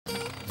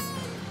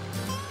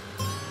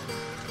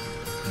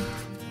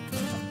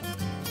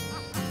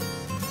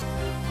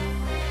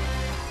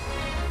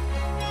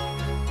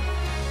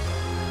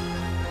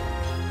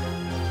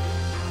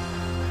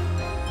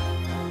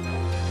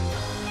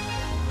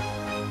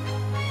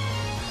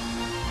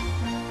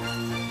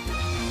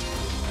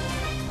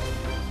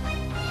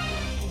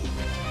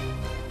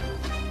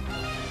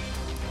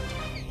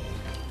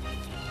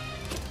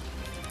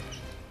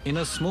In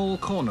a small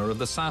corner of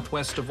the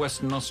southwest of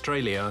Western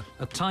Australia,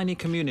 a tiny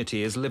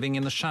community is living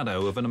in the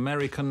shadow of an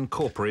American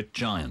corporate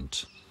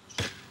giant.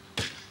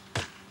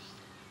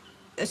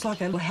 It's like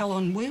a hell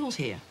on wheels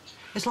here.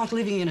 It's like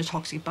living in a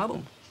toxic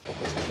bubble.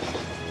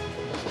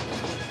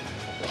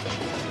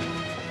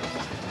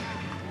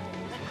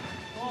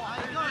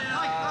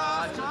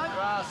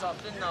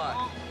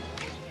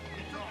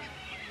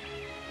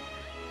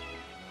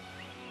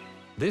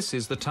 This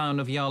is the town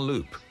of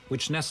Yarloop,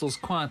 which nestles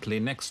quietly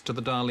next to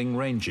the Darling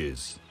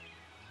Ranges.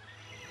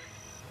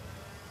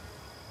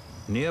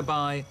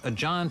 Nearby, a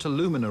giant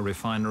alumina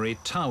refinery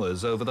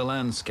towers over the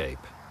landscape.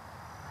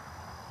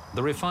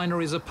 The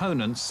refinery's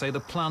opponents say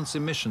the plant's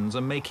emissions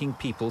are making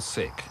people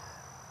sick.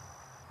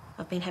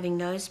 I've been having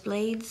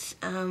nosebleeds,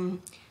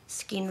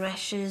 skin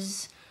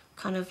rashes,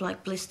 kind of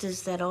like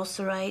blisters that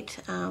ulcerate,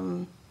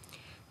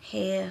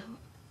 hair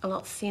a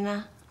lot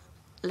thinner,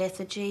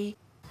 lethargy.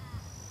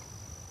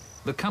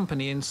 The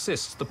company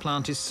insists the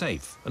plant is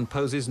safe and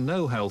poses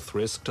no health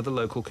risk to the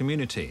local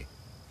community.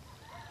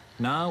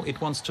 Now it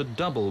wants to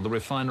double the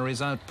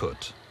refinery's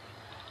output.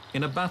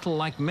 In a battle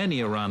like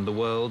many around the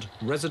world,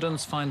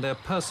 residents find their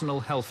personal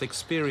health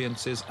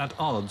experiences at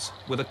odds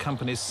with the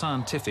company's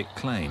scientific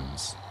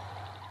claims.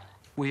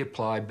 We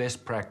apply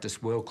best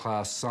practice,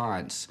 world-class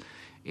science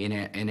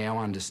in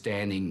our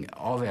understanding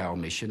of our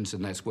emissions,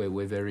 and that's where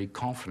we're very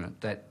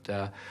confident that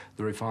the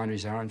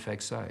refineries are in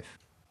fact safe.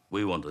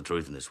 We want the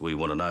truth in this. We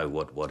want to know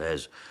what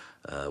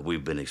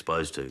we've been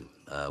exposed to.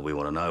 We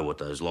want to know what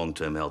those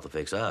long-term health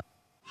effects are.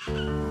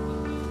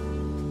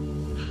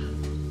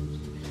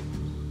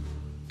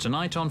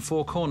 Tonight on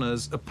Four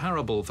Corners, a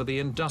parable for the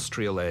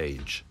industrial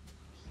age.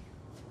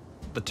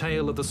 The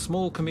tale of the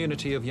small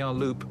community of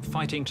Yarloop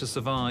fighting to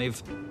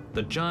survive,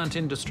 the giant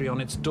industry on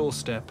its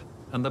doorstep,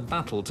 and the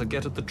battle to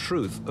get at the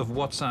truth of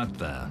what's out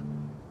there.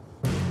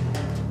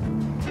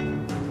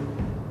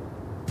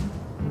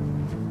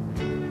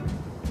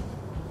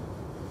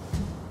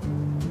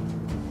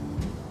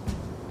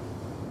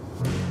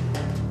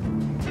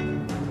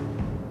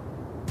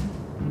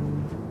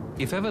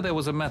 If ever there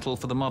was a metal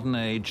for the modern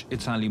age,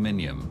 it's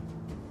aluminium.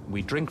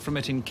 We drink from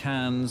it in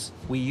cans,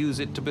 we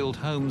use it to build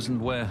homes and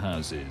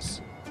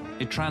warehouses.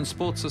 It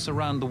transports us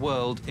around the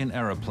world in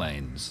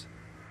aeroplanes.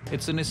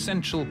 It's an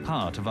essential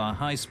part of our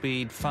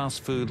high-speed,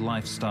 fast-food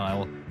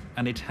lifestyle,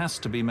 and it has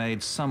to be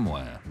made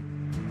somewhere.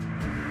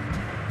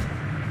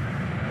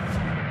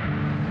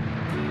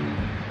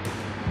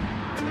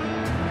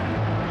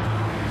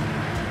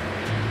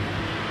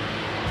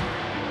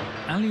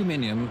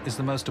 Aluminium is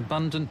the most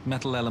abundant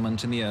metal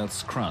element in the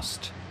Earth's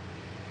crust.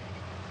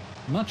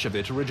 Much of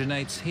it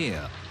originates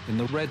here, in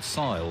the red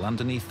soil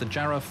underneath the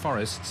jarrah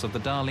forests of the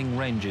Darling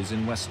Ranges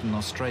in Western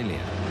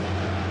Australia.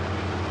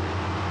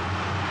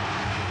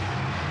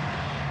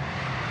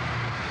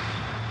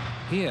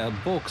 Here,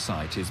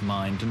 bauxite is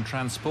mined and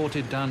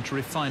transported down to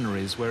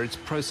refineries where it's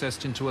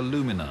processed into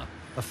alumina,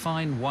 a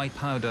fine white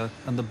powder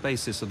and the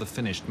basis of the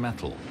finished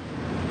metal.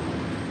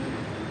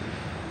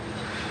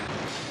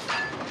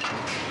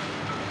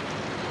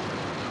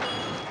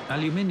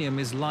 Aluminium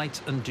is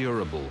light and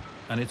durable,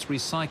 and it's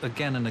recycled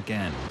again and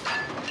again.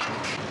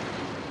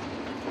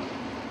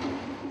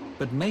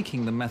 But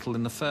making the metal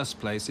in the first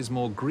place is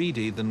more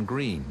greedy than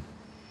green.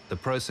 The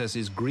process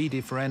is greedy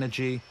for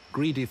energy,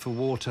 greedy for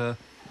water,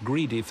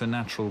 greedy for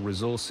natural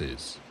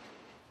resources.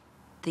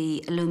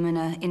 The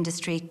alumina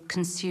industry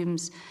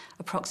consumes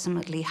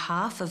approximately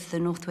half of the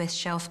Northwest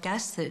Shelf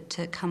gas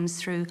that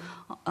comes through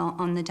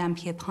on the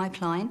Dampier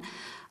pipeline.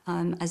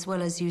 As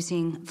well as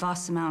using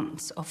vast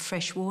amounts of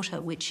fresh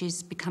water, which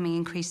is becoming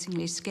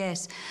increasingly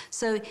scarce.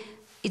 So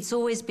it's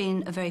always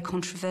been a very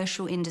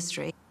controversial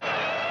industry.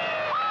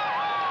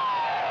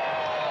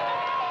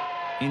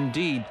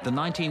 Indeed, the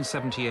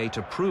 1978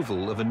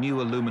 approval of a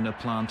new alumina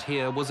plant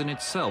here was in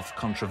itself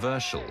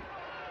controversial.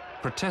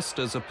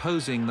 Protesters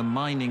opposing the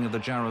mining of the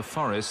jarrah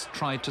forest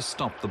tried to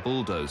stop the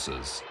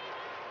bulldozers.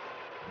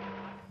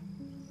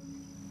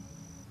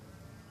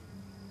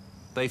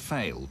 They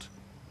failed.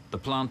 The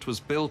plant was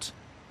built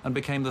and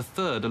became the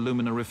third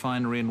alumina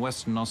refinery in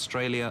Western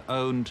Australia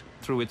owned,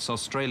 through its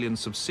Australian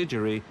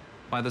subsidiary,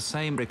 by the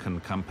same American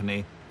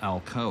company,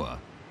 Alcoa.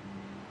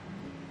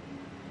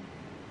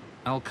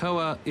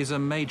 Alcoa is a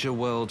major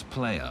world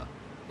player.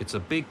 It's a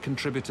big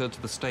contributor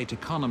to the state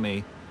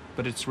economy,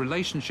 but its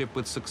relationship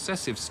with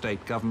successive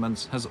state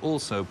governments has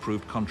also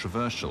proved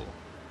controversial.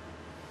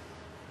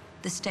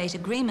 The state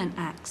agreement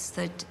acts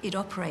that it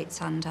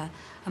operates under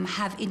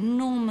have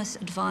enormous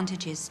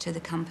advantages to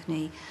the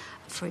company.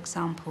 For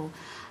example,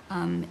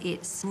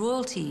 its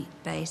royalty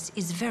base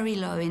is very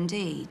low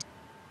indeed.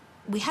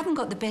 We haven't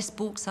got the best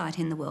bauxite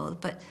in the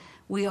world, but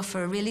we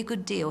offer a really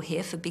good deal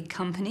here for big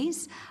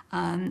companies.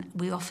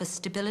 We offer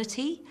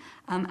stability,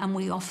 and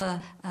we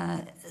offer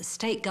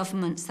state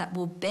governments that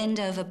will bend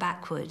over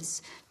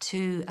backwards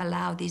to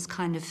allow these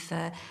kind of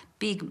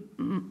big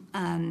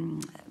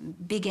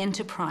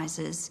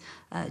enterprises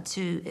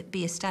to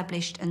be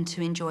established and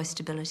to enjoy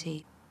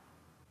stability.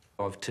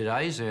 Of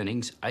today's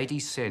earnings, 80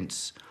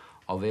 cents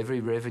of every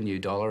revenue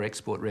dollar,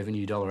 export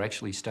revenue dollar,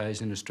 actually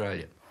stays in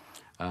Australia.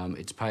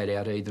 It's paid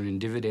out either in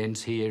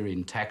dividends here,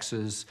 in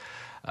taxes,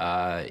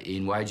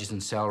 in wages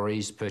and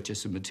salaries,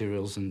 purchase of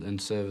materials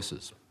and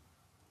services.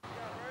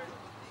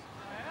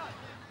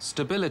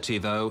 Stability,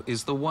 though,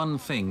 is the one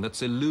thing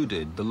that's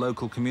eluded the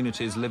local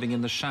communities living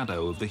in the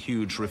shadow of the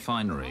huge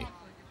refinery.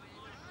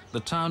 The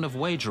town of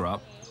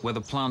Yarloop, where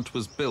the plant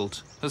was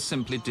built, has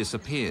simply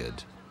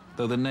disappeared,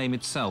 though the name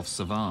itself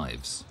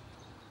survives.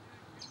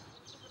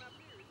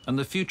 And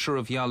the future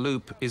of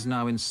Yarloop is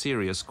now in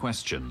serious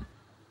question.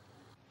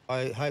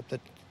 I hope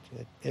that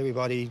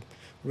everybody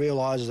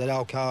realises that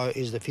Alcoa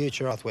is the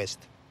future of West.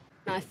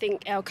 I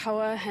think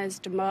Alcoa has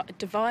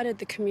divided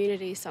the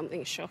community,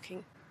 something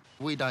shocking.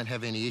 We don't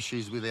have any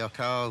issues with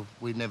Alcoa.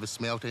 We've never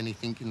smelt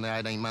anything in the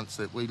 18 months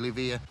that we live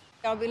here.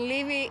 I've been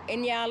living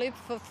in Yarloop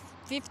for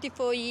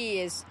 54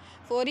 years,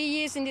 40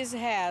 years in this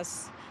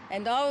house,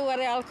 and all what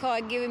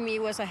Alcoa given me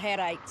was a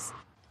headaches.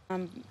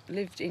 I've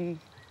lived in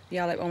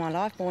Yarloop all my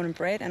life, born and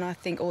bred, and I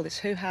think all this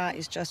hoo-ha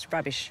is just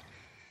rubbish.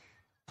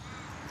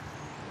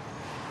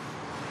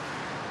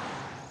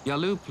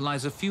 Yarloop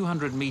lies a few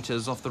hundred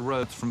metres off the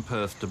road from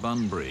Perth to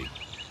Bunbury.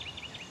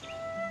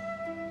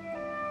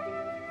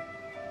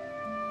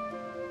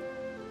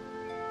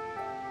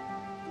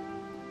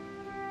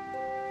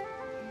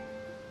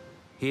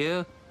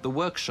 Here, the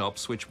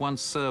workshops which once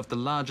served the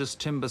largest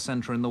timber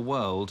centre in the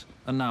world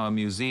are now a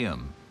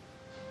museum.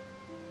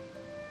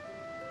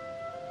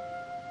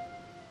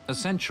 A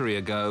century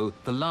ago,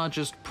 the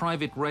largest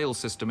private rail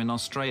system in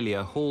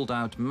Australia hauled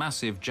out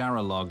massive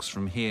jarrah logs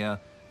from here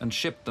and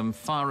shipped them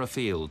far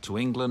afield to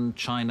England,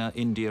 China,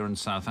 India and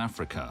South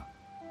Africa.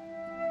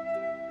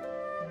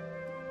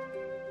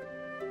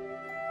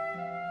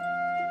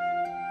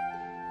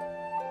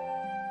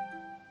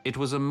 It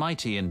was a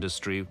mighty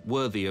industry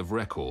worthy of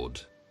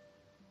record.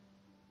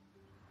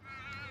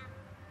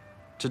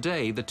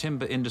 Today, the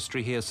timber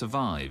industry here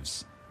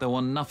survives, though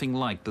on nothing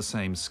like the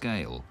same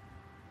scale.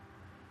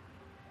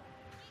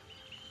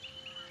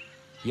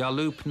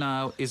 Yarloop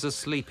now is a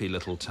sleepy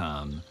little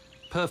town,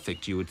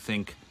 perfect, you would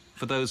think,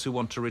 for those who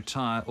want to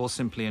retire or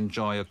simply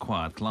enjoy a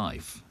quiet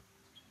life.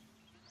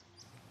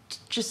 It's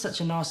just such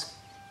a nice,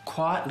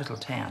 quiet little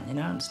town, you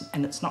know,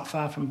 and it's not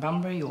far from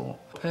Bunbury or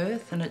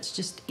Perth, and it's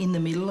just in the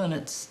middle, and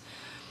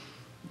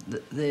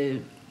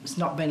there's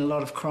not been a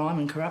lot of crime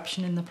and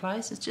corruption in the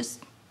place. It's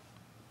just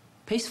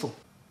peaceful.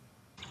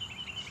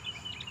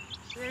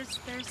 There's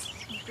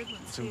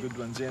some good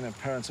ones in. Our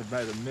parents have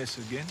made a mess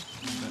again.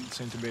 That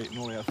seem to be eating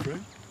all our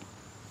fruit.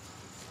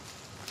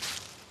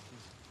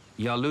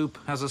 Yarloop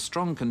has a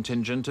strong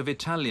contingent of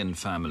Italian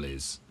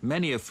families,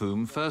 many of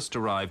whom first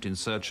arrived in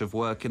search of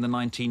work in the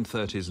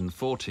 1930s and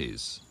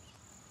 40s.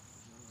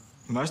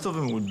 Most of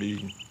them would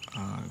be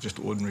just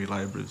ordinary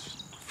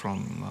labourers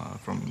from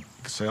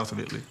the south of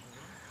Italy.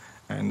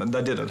 And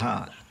they did it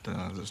hard.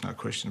 There's no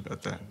question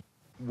about that.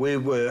 We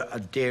were a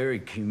dairy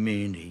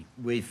community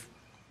with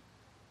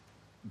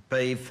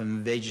beef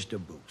and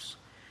vegetables.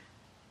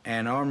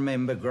 And I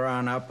remember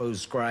growing up, it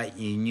was great.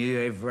 You knew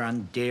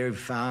everyone, dairy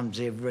farms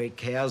everywhere,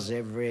 cows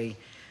everywhere.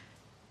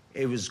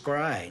 It was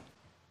great.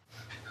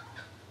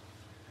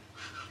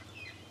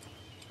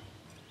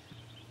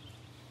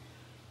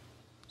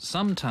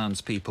 Some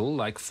townspeople,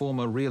 like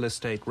former real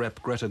estate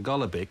rep Greta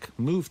Golobic,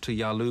 moved to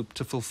Yarloop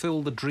to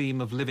fulfil the dream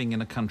of living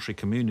in a country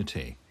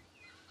community.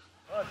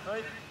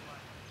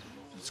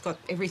 It's got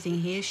everything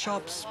here,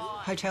 shops,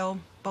 hotel,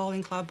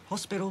 bowling club,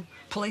 hospital,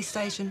 police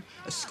station,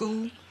 a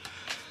school.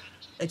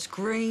 It's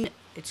green,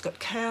 it's got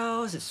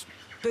cows, it's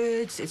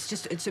birds,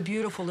 it's a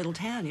beautiful little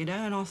town, you know,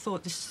 and I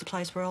thought this is the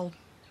place where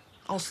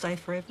I'll stay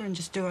forever and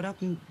just do it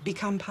up and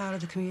become part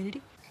of the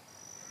community.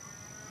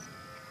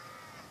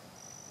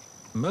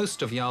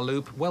 Most of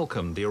Yarloop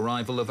welcomed the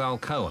arrival of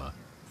Alcoa.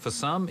 For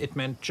some, it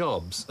meant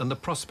jobs and the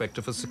prospect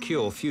of a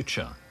secure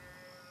future.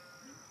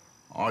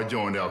 I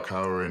joined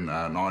Alcoa in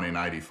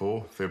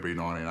 1984, February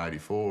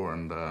 1984,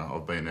 and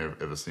I've been there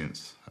ever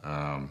since.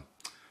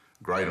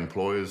 Great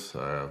employers,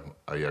 a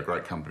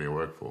great company to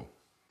work for.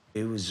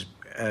 It was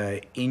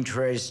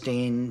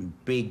interesting,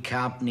 big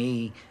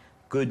company,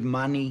 good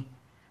money,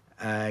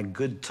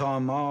 good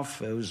time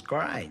off. It was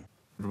great.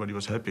 Everybody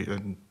was happy,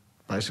 and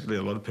basically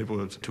a lot of people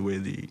were to wear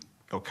the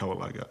Alcoa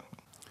logo.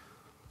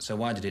 So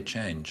why did it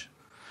change?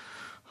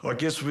 I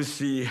guess with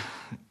the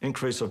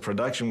increase of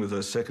production with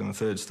the second and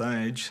third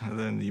stage,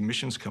 then the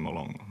emissions come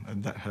along,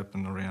 and that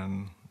happened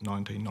around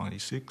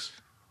 1996.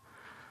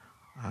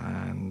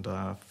 And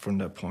from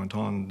that point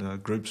on,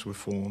 groups were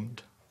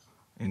formed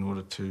in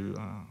order to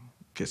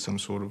get some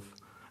sort of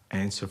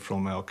answer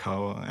from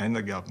Alcoa and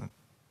the government.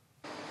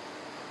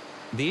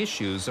 The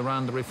issues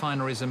around the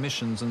refinery's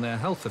emissions and their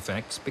health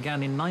effects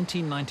began in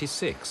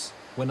 1996,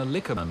 when a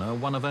liquor burner,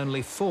 one of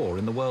only 4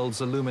 in the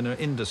world's alumina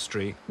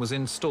industry, was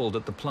installed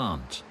at the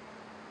plant.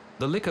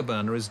 The liquor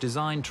burner is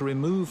designed to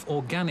remove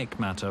organic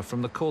matter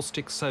from the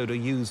caustic soda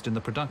used in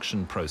the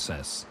production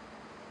process.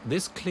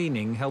 This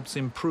cleaning helps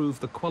improve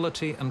the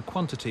quality and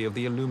quantity of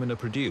the alumina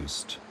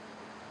produced.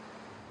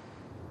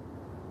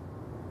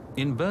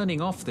 In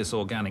burning off this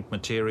organic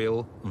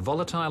material,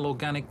 volatile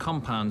organic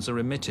compounds are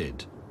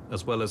emitted,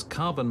 as well as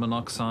carbon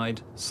monoxide,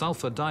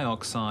 sulfur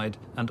dioxide,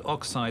 and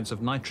oxides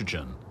of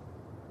nitrogen.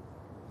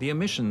 The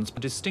emissions have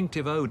a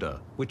distinctive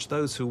odour, which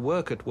those who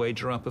work at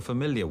Yarloop are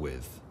familiar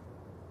with.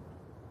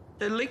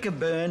 The liquor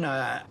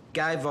burner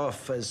gave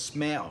off a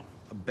smell,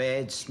 a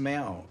bad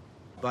smell,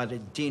 but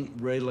it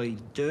didn't really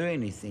do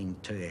anything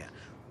to you,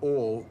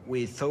 or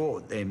we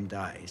thought them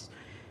days.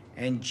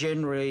 And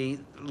generally,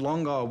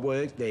 longer I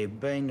worked there,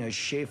 being a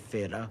shift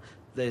fitter,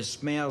 the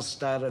smell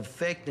started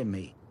affecting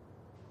me.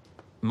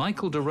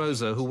 Michael De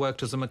Rosa, who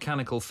worked as a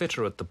mechanical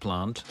fitter at the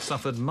plant,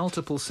 suffered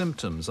multiple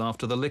symptoms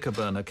after the liquor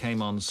burner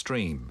came on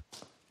stream.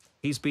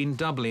 He's been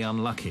doubly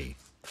unlucky.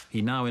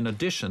 He now, in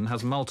addition,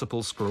 has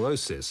multiple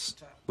sclerosis,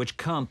 which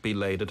can't be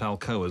laid at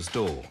Alcoa's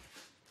door.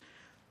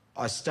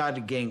 I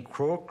started getting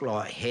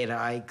crook-like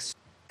headaches,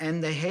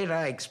 and the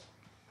headaches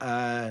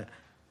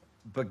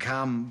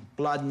become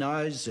blood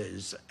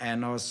noses,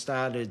 and I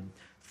started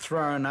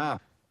throwing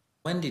up.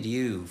 When did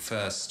you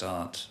first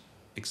start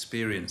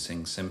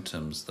experiencing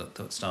symptoms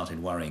that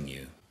started worrying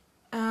you?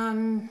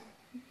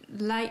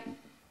 Late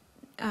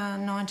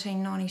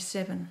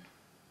 1997,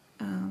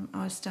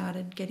 I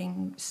started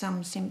getting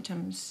some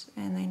symptoms,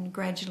 and then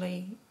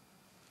gradually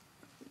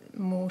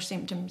more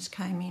symptoms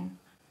came in.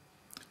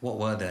 What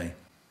were they?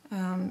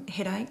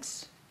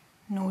 Headaches,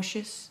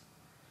 nauseous,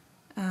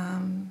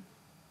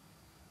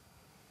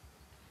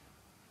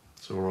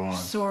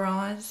 sore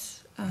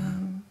eyes,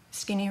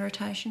 skin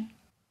irritation.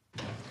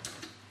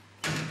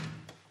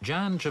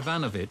 Jan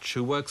Jovanovic,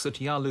 who works at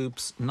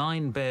Yarloop's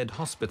 9-bed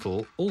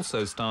hospital,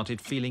 also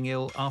started feeling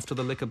ill after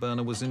the liquor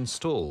burner was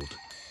installed.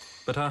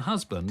 But her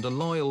husband, a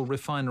loyal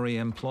refinery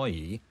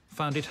employee,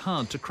 found it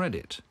hard to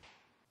credit.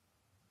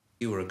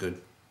 You were a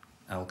good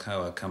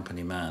Alcoa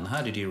company man.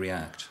 How did you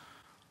react?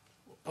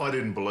 I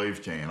didn't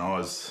believe Jan. I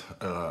was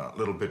a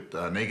little bit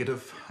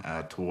negative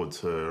towards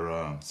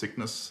her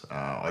sickness.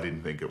 I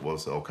didn't think it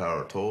was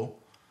Alcoa at all.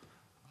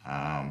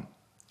 I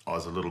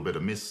was a little bit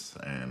amiss,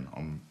 and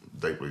I'm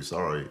deeply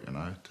sorry,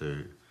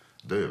 to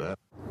do that.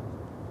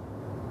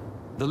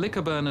 The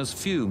liquor burner's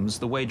fumes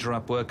the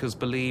Yarloop workers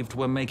believed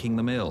were making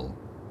them ill.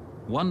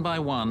 One by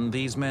one,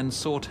 these men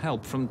sought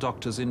help from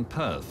doctors in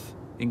Perth,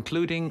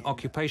 including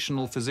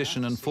occupational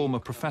physician and former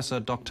professor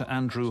Dr.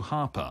 Andrew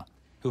Harper,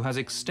 who has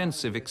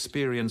extensive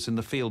experience in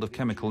the field of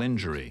chemical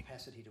injury.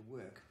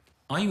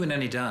 Are you in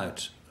any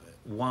doubt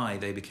why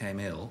they became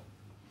ill?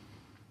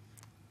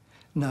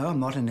 No, I'm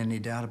not in any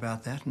doubt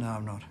about that. No,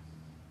 I'm not.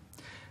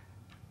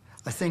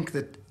 I think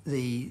that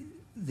the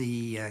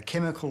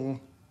chemical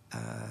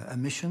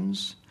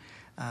emissions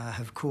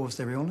have caused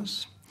their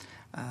illness.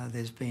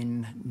 There's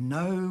been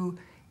no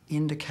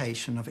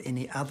indication of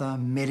any other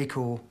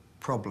medical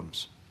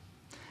problems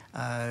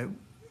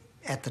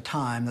at the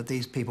time that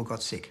these people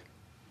got sick.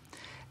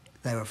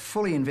 They were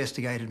fully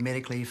investigated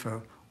medically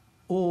for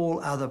all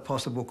other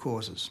possible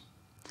causes.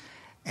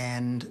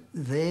 And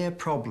their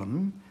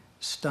problem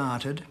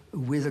started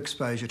with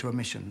exposure to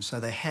emissions. So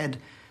they had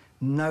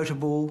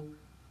notable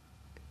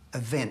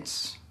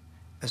events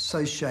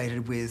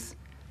associated with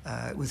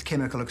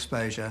chemical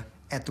exposure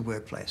at the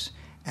workplace.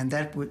 And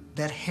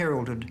that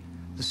heralded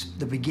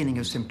the beginning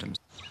of symptoms.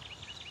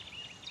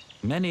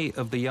 Many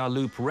of the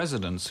Yarloop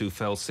residents who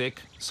fell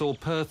sick saw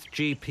Perth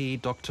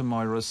GP Dr.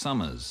 Moira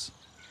Summers.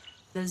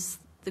 There's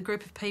the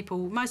group of people,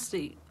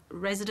 mostly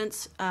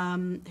residents,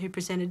 who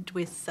presented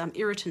with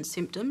irritant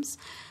symptoms.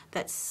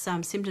 That's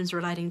symptoms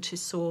relating to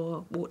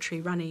sore, watery,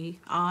 runny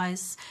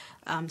eyes,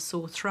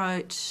 sore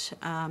throat,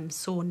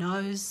 sore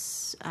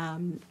nose,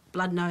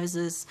 blood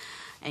noses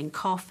and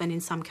cough, and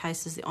in some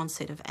cases the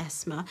onset of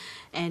asthma,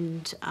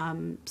 and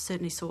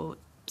certainly saw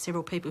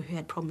several people who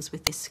had problems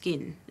with their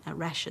skin,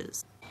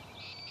 rashes.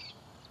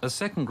 A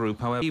second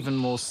group, however, even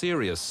more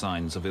serious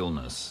signs of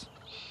illness.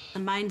 The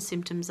main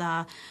symptoms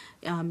are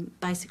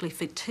basically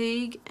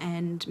fatigue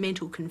and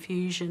mental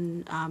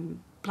confusion,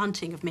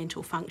 blunting of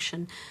mental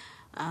function,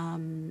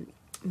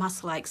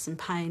 muscle aches and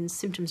pains,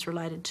 symptoms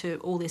related to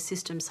all their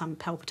systems, some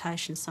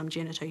palpitations, some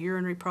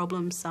genitourinary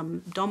problems,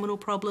 some abdominal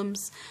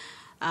problems,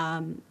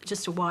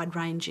 just a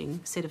wide-ranging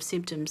set of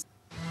symptoms.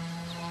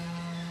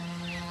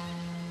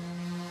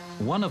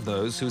 One of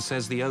those who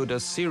says the odour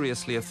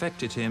seriously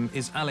affected him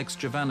is Alex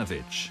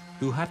Jovanovic,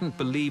 who hadn't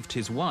believed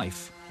his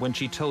wife when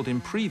she told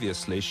him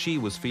previously she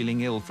was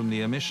feeling ill from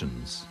the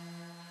emissions.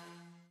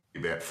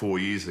 About 4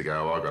 years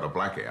ago, I got a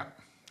blackout,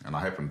 and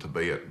I happened to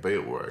be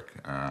at work.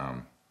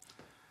 I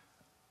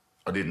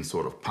didn't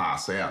sort of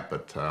pass out,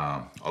 but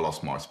I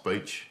lost my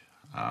speech.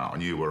 I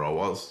knew where I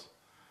was.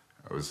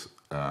 It was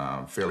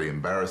fairly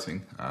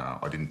embarrassing.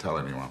 I didn't tell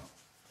anyone.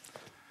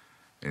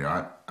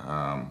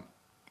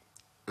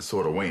 It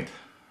sort of went,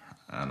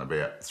 and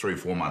about 3 or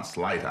 4 months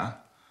later,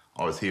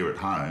 I was here at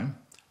home,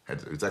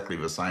 had exactly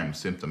the same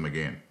symptom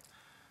again.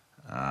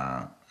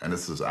 And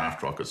this is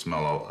after I could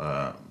smell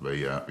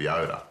the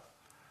odour.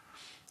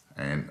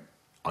 And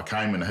I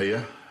came in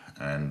here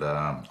and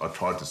I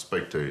tried to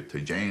speak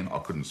to Jan. I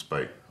couldn't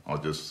speak. I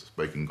was just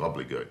speaking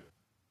gobbledygook.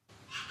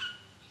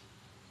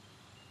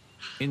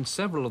 In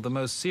several of the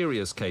most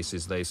serious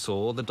cases they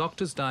saw, the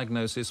doctor's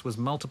diagnosis was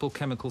multiple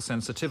chemical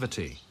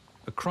sensitivity,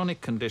 a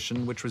chronic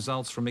condition which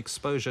results from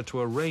exposure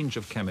to a range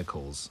of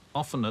chemicals,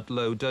 often at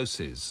low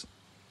doses.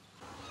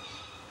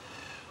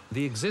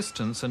 The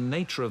existence and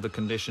nature of the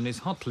condition is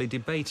hotly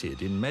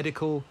debated in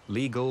medical,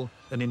 legal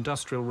and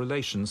industrial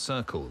relations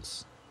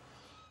circles.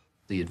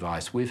 The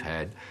advice we've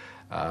had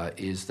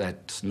is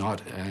that's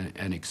not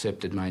an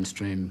accepted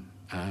mainstream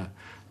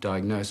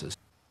diagnosis.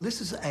 This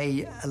is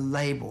a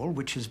label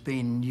which has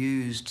been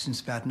used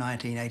since about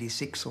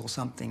 1986 or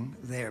something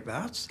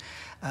thereabouts.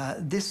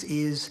 This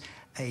is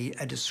a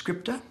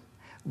descriptor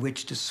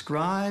which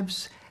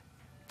describes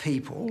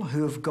people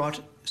who have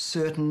got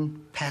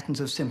certain patterns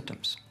of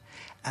symptoms.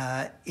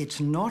 It's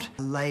not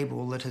a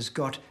label that has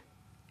got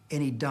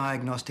any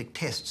diagnostic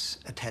tests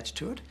attached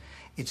to it.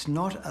 It's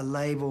not a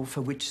label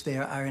for which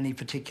there are any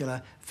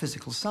particular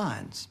physical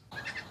signs.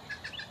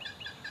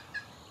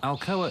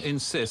 Alcoa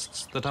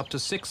insists that up to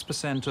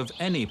 6% of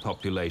any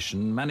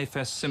population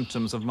manifest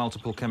symptoms of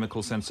multiple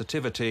chemical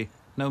sensitivity,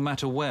 no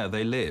matter where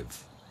they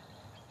live.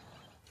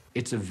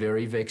 It's a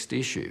very vexed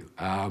issue,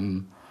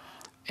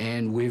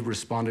 and we've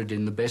responded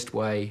in the best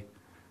way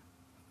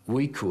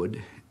we could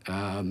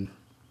at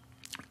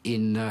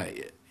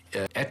Yarloop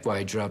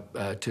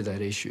to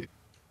that issue.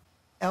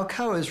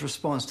 Alcoa's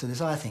response to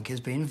this, I think, has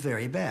been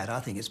very bad.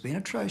 I think it's been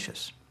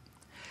atrocious.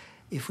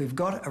 If we've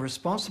got a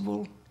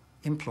responsible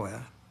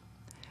employer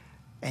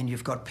and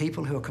you've got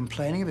people who are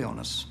complaining of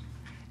illness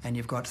and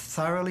you've got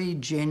thoroughly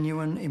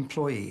genuine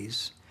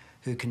employees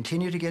who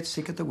continue to get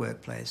sick at the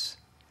workplace,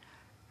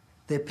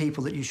 they're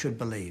people that you should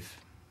believe.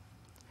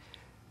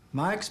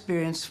 My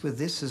experience with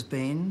this has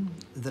been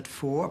that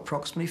for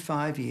approximately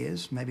 5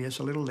 years, maybe it's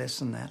a little less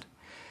than that,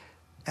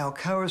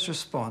 Alcoa's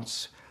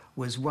response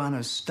was one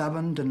of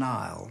stubborn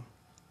denial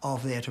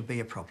of there to be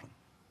a problem.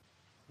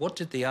 What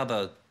did the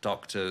other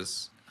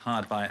doctors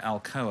hired by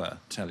Alcoa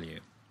tell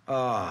you?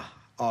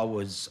 I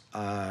was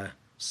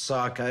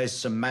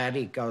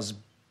psychosomatic. I was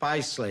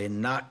basically a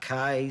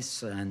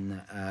nutcase, and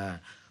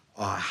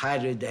I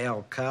hated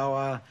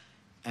Alcoa,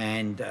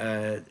 and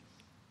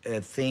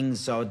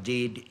things I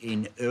did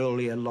in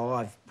earlier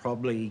life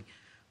probably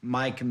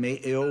making me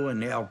ill,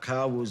 and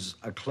Alcoa was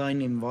a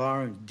clean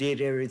environment,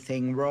 did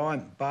everything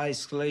right.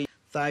 Basically,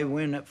 they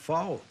weren't at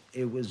fault.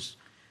 It was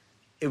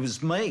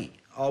me.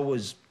 I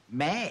was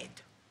mad,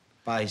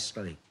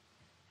 basically.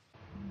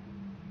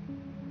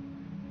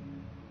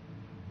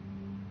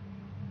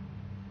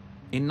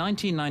 In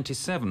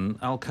 1997,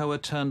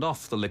 Alcoa turned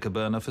off the liquor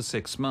burner for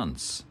 6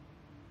 months.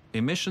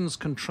 Emissions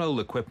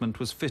control equipment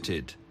was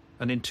fitted,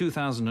 and in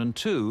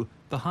 2002,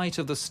 the height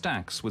of the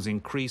stacks was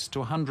increased to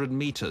 100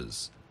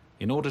 metres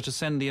in order to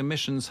send the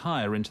emissions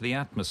higher into the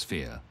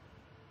atmosphere.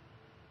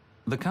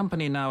 The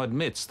company now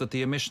admits that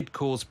the emission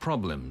caused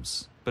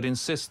problems, but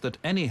insists that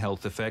any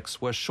health effects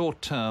were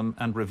short-term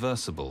and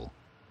reversible.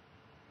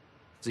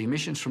 The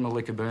emissions from the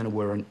liquor burner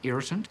were an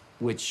irritant,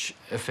 which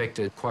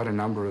affected quite a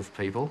number of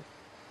people,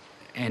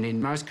 and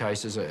in most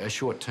cases a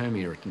short-term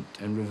irritant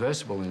and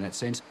reversible in that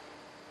sense.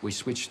 We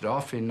switched it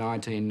off in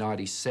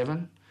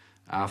 1997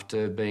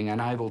 after being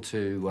unable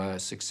to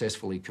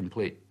successfully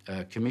complete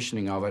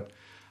commissioning of it,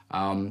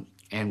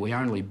 and we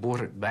only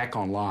brought it back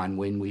online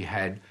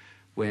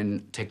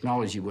when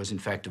technology was in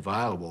fact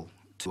available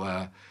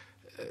to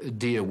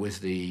deal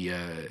with the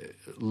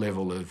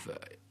level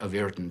of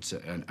irritants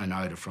and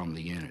odour from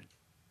the unit.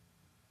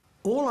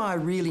 All I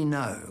really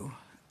know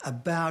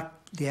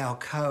about the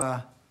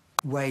Alcoa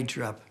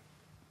Yarloop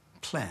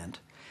plant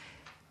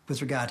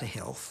with regard to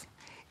health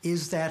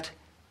is that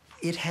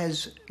it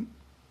has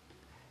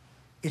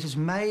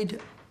made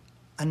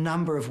a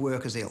number of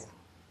workers ill.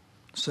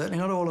 Certainly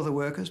not all of the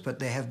workers, but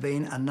there have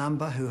been a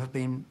number who have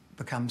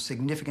become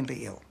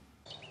significantly ill.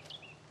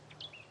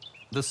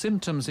 The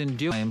symptoms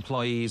endured by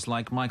employees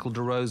like Michael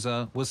De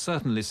Rosa was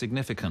certainly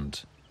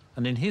significant,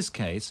 and in his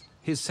case,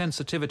 his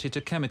sensitivity to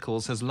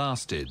chemicals has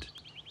lasted.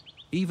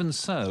 Even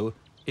so,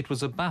 it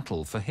was a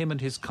battle for him and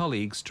his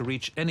colleagues to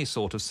reach any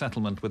sort of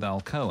settlement with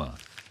Alcoa.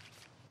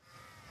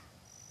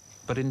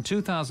 But in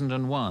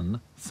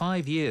 2001,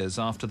 5 years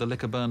after the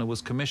liquor burner was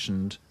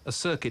commissioned, a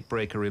circuit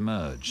breaker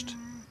emerged.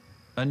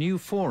 A new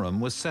forum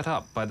was set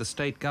up by the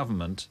state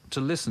government to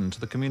listen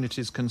to the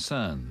community's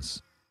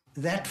concerns.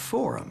 That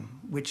forum,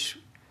 which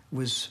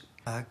was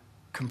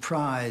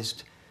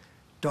comprised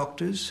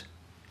doctors,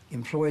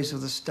 employees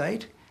of the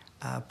state,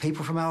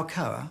 people from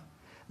Alcoa,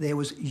 there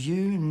was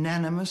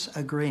unanimous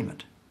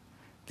agreement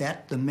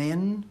that the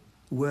men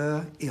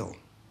were ill,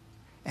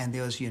 and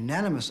there was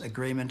unanimous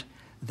agreement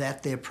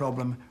that their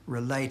problem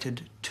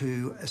related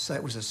to,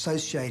 was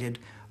associated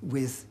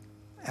with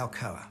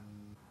Alcoa.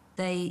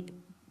 They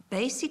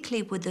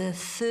basically were the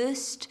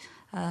first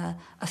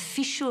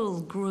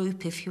official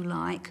group, if you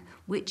like,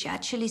 which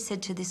actually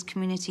said to this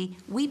community,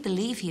 we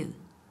believe you.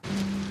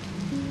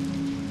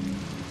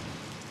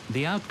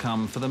 The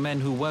outcome for the men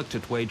who worked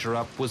at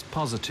Yarloop was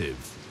positive.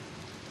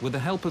 With the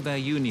help of their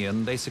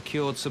union, they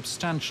secured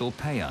substantial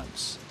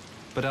payouts,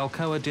 but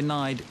Alcoa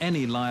denied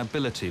any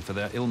liability for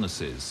their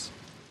illnesses.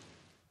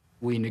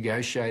 We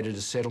negotiated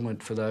a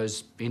settlement for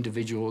those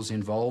individuals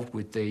involved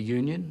with their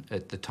union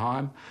at the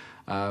time,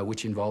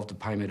 which involved a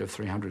payment of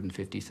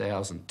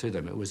 $350,000 to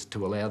them. It was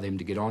to allow them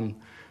to get on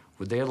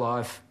with their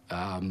life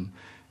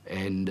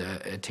and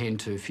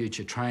attend to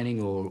future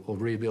training or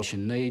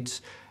rehabilitation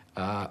needs.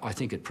 I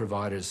think it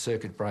provided a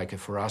circuit breaker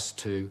for us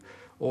to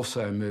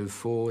also move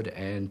forward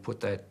and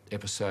put that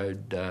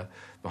episode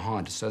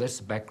behind us. So that's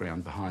the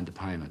background behind the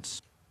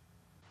payments.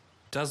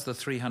 Does the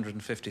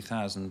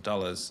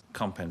 $350,000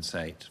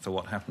 compensate for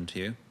what happened to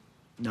you?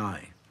 No,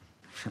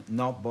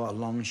 not by a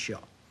long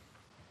shot.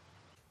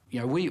 You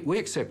know, we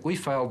accept we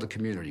failed the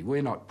community.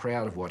 We're not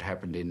proud of what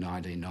happened in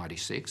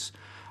 1996.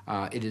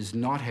 It is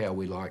not how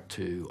we like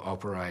to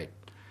operate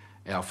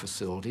our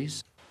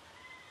facilities.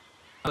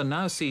 It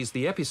now sees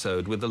the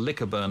episode with the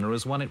liquor burner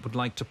as one it would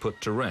like to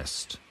put to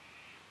rest.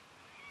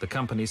 The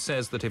company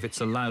says that if it's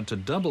allowed to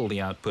double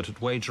the output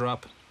at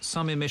Wagerup,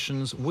 some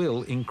emissions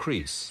will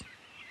increase.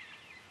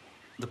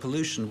 The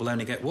pollution will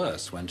only get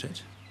worse, won't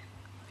it?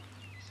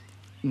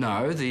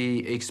 No,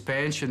 the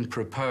expansion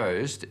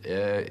proposed,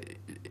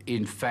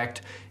 in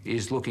fact,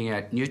 is looking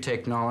at new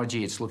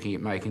technology. It's looking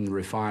at making the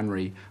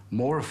refinery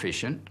more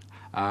efficient,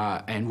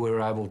 and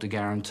we're able to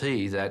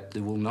guarantee that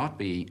there will not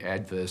be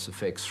adverse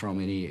effects from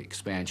any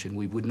expansion.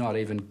 We would not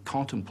even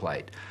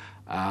contemplate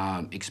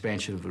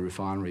expansion of the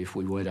refinery if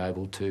we weren't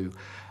able to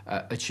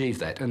achieve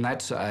that. And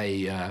that's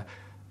a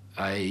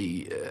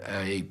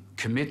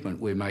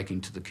commitment we're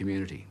making to the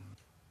community.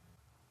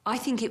 I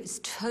think it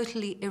was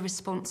totally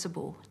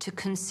irresponsible to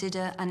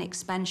consider an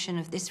expansion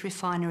of this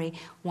refinery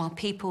while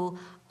people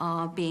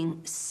are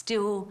being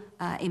still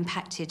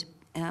impacted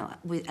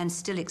and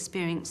still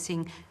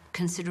experiencing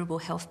considerable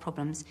health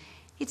problems.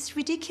 It's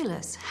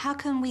ridiculous. How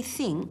can we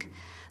think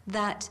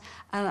that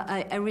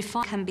a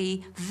refinery can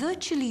be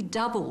virtually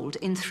doubled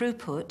in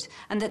throughput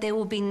and that there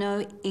will be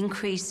no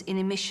increase in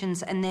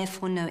emissions and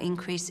therefore no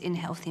increase in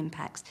health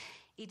impacts?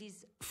 It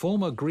is.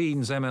 Former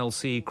Greens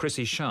MLC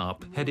Chrissy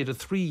Sharp headed a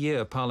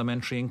 3-year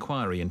parliamentary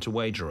inquiry into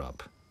Wagerup.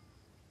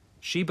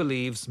 She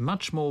believes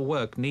much more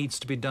work needs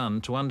to be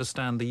done to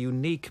understand the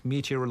unique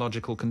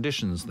meteorological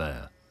conditions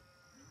there.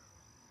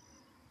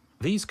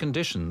 These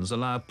conditions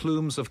allow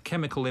plumes of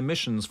chemical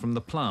emissions from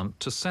the plant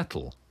to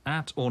settle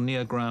at or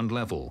near ground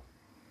level.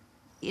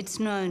 It's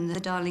known that the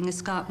Darling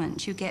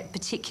Escarpment, you get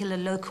particular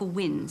local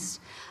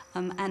winds,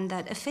 and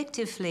that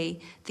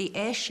effectively the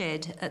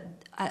airshed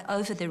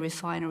over the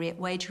refinery at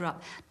Wagerup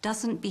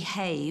doesn't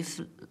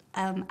behave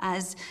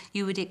as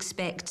you would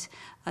expect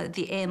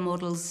the air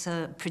models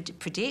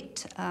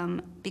predict,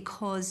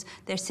 because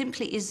there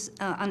simply is,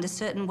 under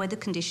certain weather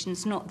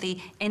conditions, not the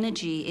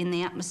energy in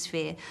the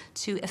atmosphere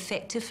to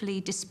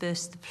effectively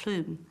disperse the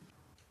plume.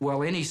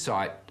 Well, any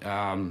site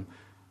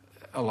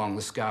along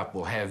the scarp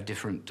will have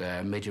different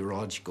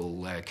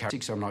meteorological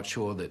characteristics. I'm not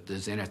sure that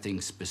there's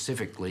anything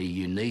specifically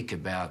unique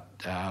about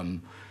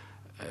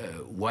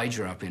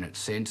Wagerup in its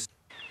sense.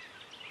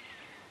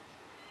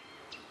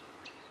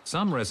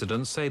 Some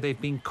residents say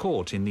they've been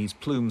caught in these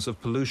plumes of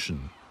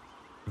pollution.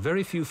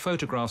 Very few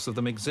photographs of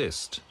them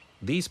exist.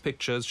 These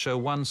pictures show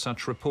one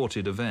such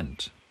reported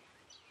event.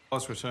 I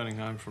was returning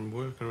home from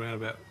work around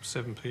about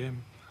 7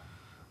 p.m.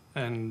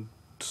 and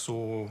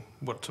saw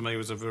what to me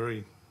was a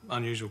very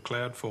unusual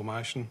cloud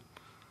formation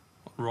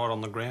right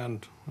on the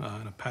ground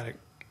in a paddock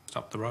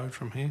up the road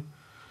from here.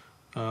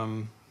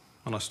 And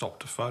I stopped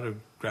to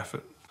photograph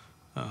it.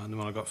 And then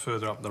when I got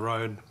further up the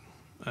road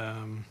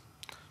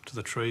to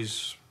the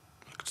trees,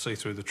 I could see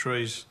through the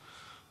trees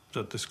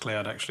that this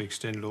cloud actually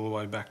extended all the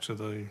way back to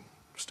the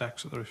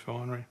stacks at the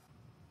refinery.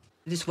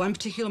 This one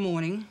particular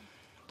morning,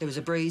 there was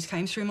a breeze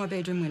came through my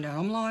bedroom window.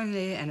 I'm lying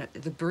there and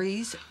the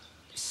breeze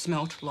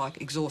smelt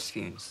like exhaust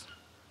fumes.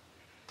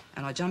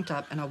 And I jumped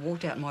up and I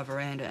walked out my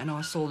veranda and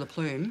I saw the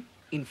plume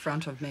in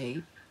front of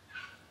me.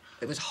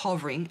 It was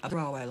hovering up the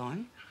railway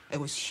line. It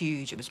was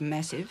huge, it was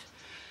massive.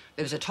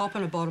 There was a top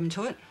and a bottom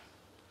to it.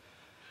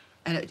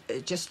 And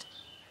it just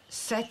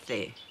sat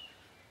there.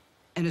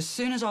 And as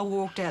soon as I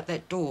walked out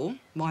that door,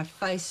 my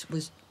face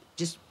was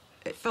just,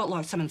 it felt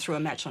like someone threw a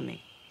match on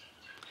me.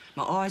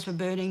 My eyes were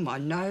burning, my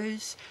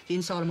nose, the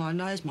inside of my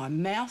nose, my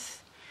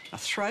mouth, my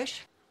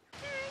throat.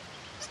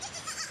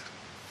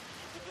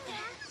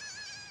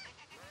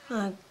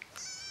 I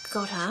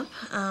got up,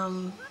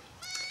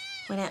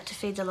 went out to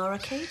feed the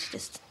lorikeet,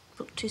 just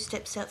put 2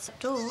 steps out the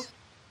door.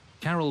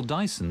 Carol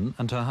Dyson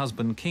and her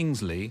husband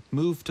Kingsley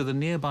moved to the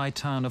nearby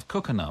town of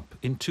Cookanup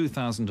in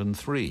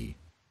 2003.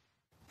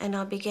 And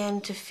I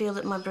began to feel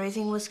that my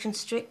breathing was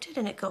constricted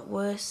and it got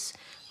worse.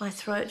 My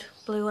throat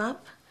blew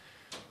up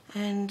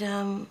and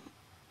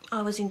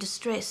I was in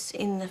distress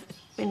in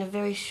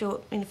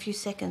a few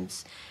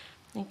seconds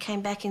and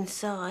came back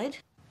inside.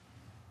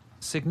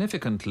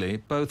 Significantly,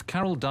 both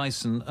Carol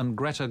Dyson and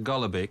Greta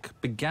Golubic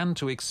began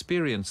to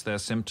experience their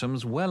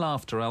symptoms well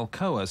after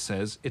Alcoa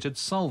says it had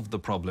solved the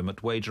problem at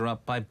Wagerup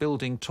by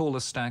building taller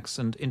stacks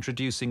and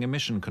introducing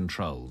emission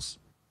controls.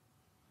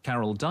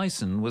 Carol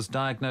Dyson was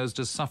diagnosed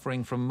as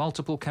suffering from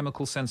multiple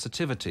chemical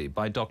sensitivity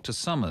by Dr.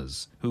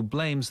 Summers, who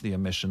blames the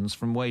emissions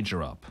from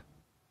Wagerup.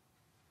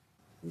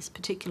 This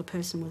particular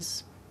person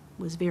was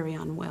very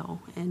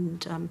unwell,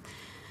 and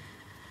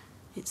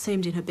it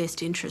seemed in her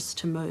best interest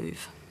to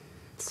move.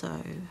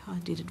 So I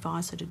did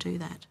advise her to do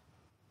that.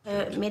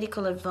 Her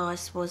medical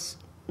advice was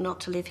not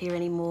to live here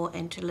anymore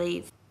and to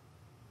leave.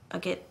 I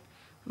get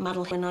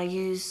muddled when I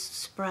use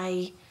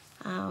spray,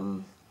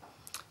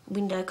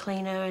 window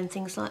cleaner and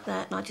things like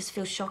that, and I just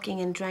feel shocking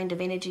and drained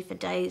of energy for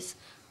days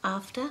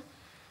after.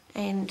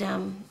 And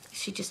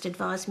she just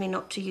advised me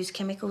not to use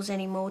chemicals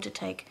anymore, to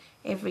take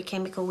every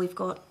chemical we've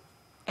got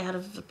out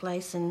of the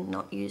place and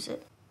not use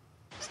it.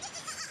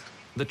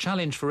 The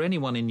challenge for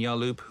anyone in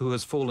Yarloop who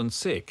has fallen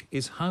sick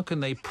is how can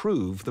they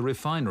prove the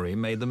refinery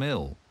made them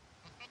ill?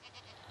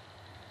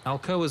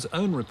 Alcoa's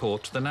own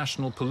report to the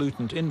National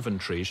Pollutant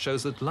Inventory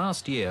shows that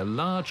last year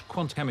large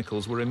quantity of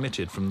chemicals were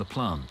emitted from the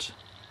plant.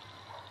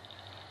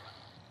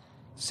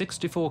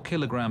 64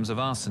 kilograms of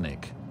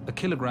arsenic, a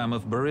kilogram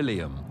of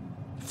beryllium,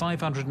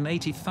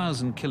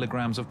 580,000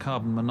 kilograms of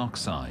carbon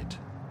monoxide,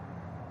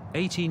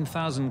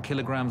 18,000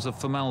 kilograms of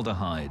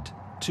formaldehyde,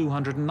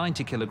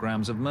 290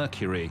 kilograms of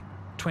mercury,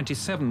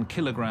 27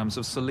 kilograms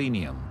of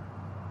selenium,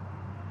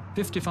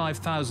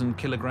 55,000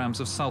 kilograms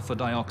of sulfur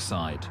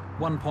dioxide,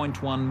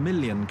 1.1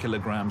 million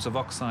kilograms of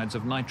oxides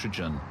of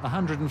nitrogen,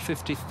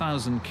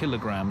 150,000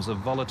 kilograms of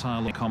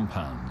volatile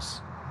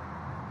compounds.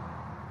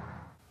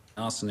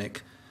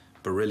 Arsenic,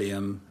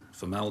 beryllium,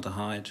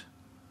 formaldehyde,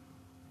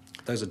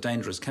 those are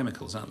dangerous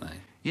chemicals, aren't they?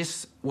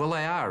 Yes, well,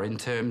 they are in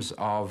terms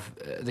of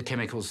the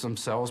chemicals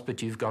themselves,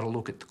 but you've got to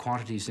look at the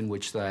quantities in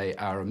which they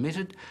are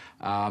emitted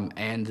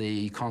and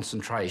the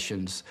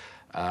concentrations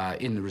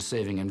in the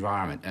receiving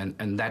environment.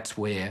 And that's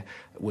where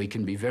we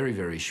can be very,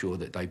 very sure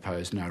that they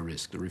pose no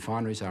risk. The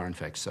refineries are, in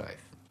fact,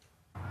 safe.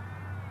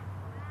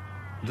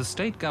 The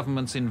state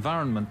government's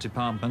Environment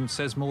Department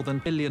says more than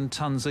 1 billion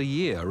tonnes a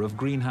year of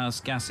greenhouse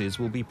gases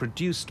will be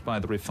produced by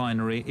the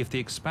refinery if the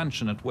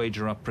expansion at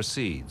Yarloop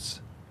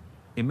proceeds.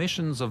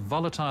 Emissions of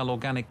volatile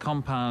organic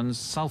compounds,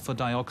 sulfur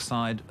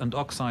dioxide and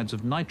oxides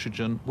of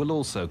nitrogen will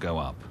also go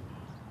up.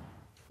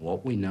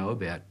 What we know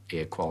about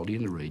air quality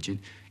in the region,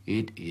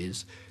 it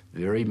is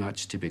very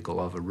much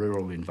typical of a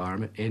rural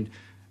environment and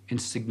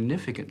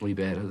significantly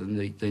better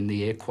than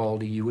the air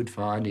quality you would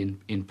find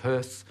in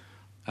Perth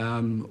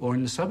or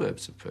in the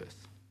suburbs of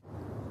Perth.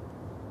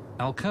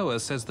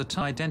 Alcoa says that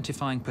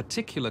identifying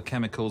particular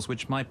chemicals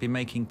which might be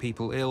making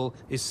people ill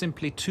is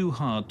simply too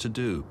hard to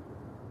do.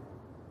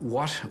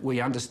 What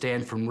we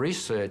understand from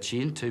research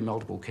into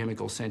multiple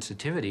chemical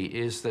sensitivity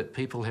is that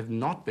people have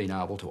not been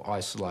able to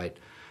isolate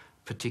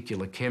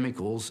particular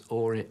chemicals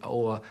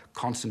or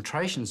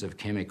concentrations of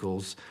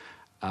chemicals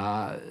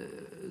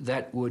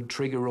that would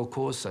trigger or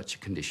cause such a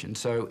condition.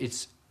 So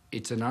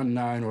it's an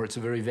unknown, or it's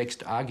a very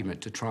vexed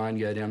argument to try and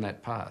go down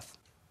that path.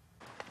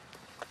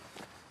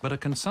 But a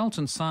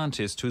consultant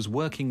scientist who's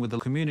working with the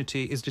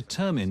community is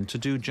determined to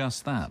do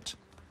just that.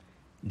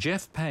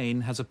 Jeff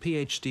Payne has a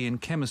PhD in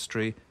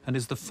chemistry and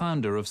is the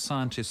founder of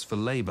Scientists for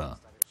Labour.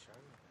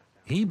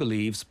 He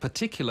believes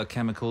particular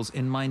chemicals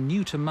in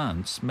minute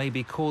amounts may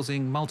be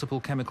causing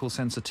multiple chemical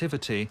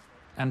sensitivity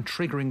and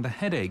triggering the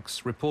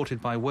headaches reported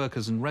by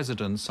workers and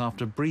residents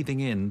after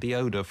breathing in the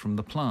odour from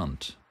the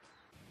plant.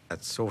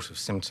 That sort of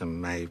symptom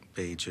may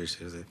be due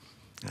to the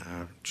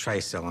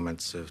trace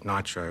elements of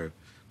nitro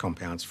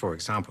compounds, for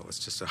example. It's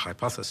just a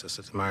hypothesis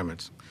at the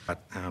moment.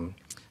 But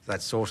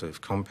that sort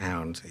of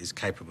compound is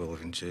capable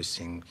of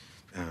inducing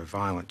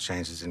violent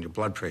changes in your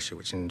blood pressure,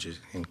 which in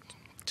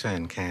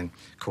turn can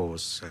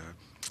cause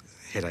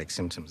headache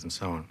symptoms and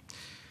so on.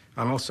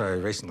 I'm also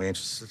recently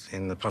interested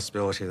in the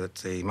possibility that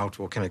the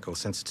multiple chemical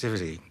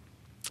sensitivity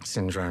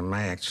syndrome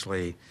may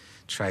actually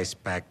trace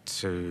back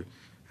to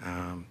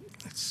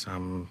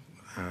some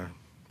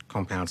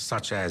compounds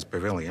such as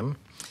beryllium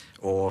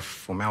or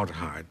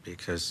formaldehyde,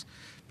 because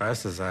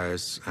both of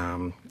those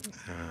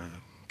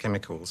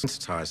chemicals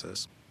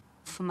sensitizers.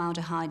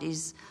 Formaldehyde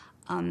is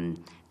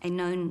a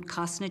known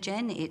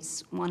carcinogen.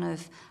 It's one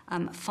of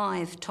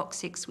 5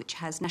 toxics which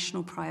has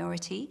national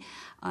priority,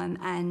 and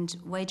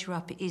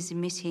Yarloop is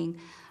emitting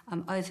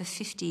over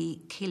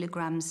 50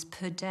 kilograms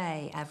per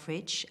day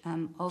average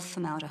of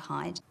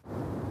formaldehyde.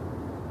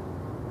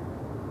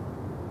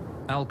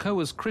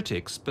 Alcoa's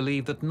critics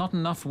believe that not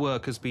enough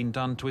work has been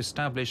done to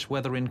establish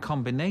whether in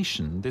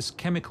combination this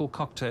chemical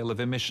cocktail of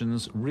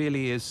emissions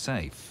really is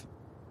safe.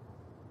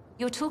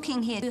 You're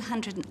talking here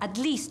at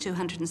least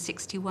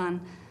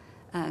 261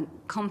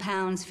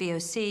 compounds,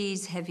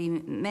 VOCs, heavy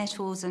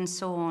metals and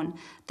so on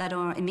that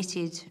are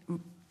emitted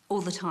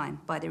all the time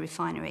by the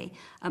refinery.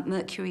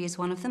 Mercury is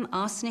one of them.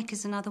 Arsenic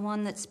is another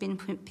one that's been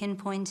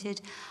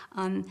pinpointed.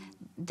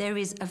 There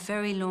is a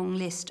very long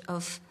list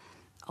of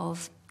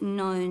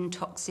known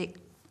toxic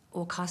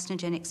or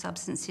carcinogenic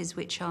substances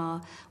which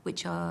are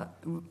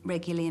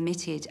regularly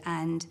emitted,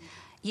 and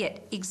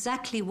yet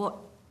exactly what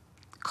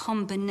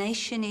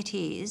combination it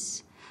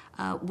is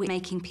with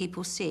making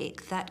people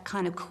sick, that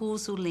kind of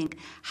causal link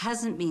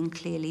hasn't been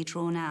clearly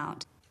drawn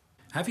out.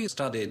 Have you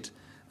studied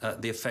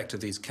the effect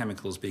of these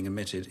chemicals being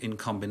emitted in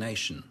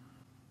combination?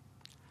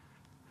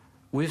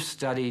 We've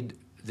studied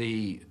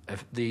the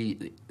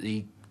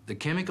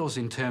chemicals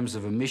in terms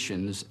of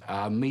emissions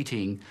are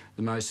meeting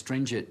the most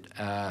stringent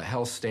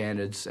health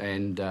standards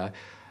and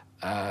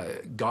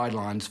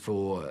guidelines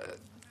for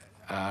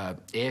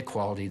air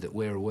quality that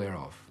we're aware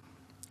of.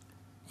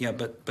 Yeah,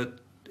 but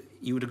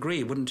you would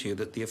agree, wouldn't you,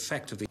 that the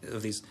effect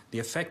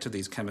of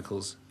these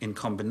chemicals in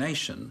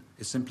combination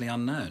is simply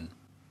unknown?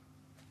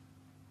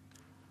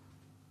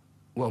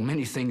 Well,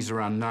 many things are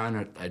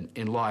unknown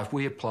in life.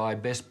 We apply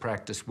best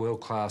practice,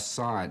 world-class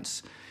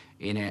science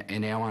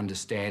in our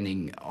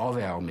understanding of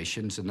our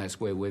emissions, and that's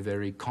where we're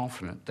very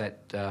confident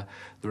that the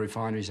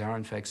refineries are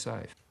in fact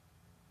safe.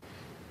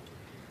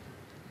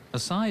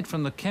 Aside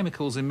from the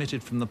chemicals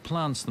emitted from the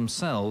plants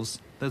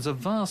themselves, there's a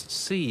vast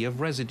sea of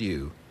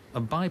residue,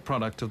 a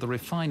byproduct of the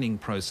refining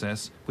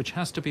process which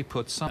has to be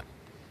put aside.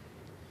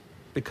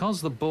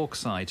 Because the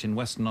bauxite in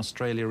Western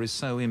Australia is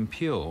so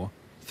impure,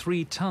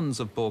 3 tons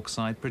of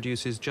bauxite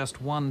produces just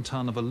 1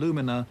 ton of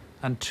alumina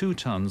and 2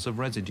 tons of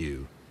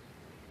residue.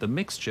 The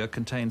mixture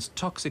contains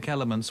toxic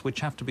elements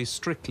which have to be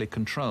strictly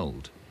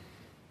controlled.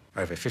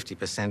 Over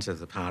 50% of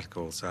the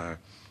particles are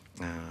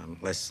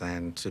less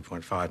than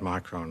 2.5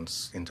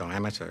 microns in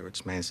diameter,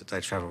 which means that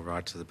they travel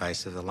right to the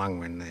base of the lung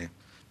when they're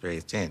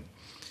breathed in.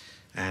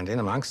 And in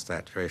amongst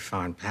that very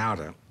fine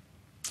powder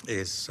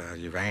is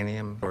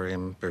uranium,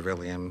 thorium,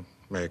 beryllium,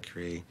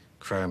 mercury,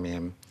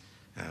 chromium,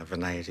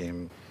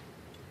 vanadium.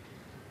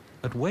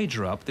 At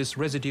Yarloop, this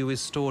residue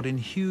is stored in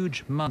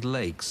huge mud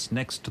lakes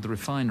next to the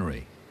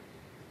refinery.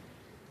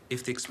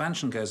 If the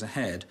expansion goes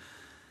ahead,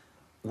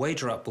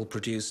 Yarloop will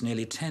produce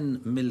nearly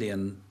 10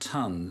 million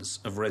tonnes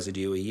of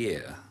residue a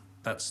year.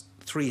 That's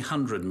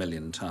 300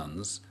 million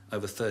tonnes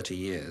over 30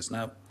 years.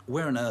 Now,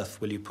 where on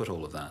earth will you put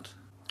all of that?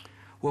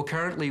 Well,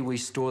 currently we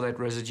store that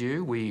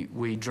residue.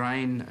 We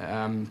drain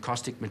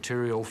caustic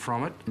material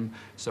from it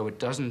so it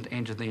doesn't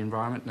enter the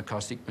environment, and the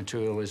caustic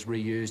material is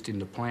reused in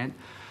the plant.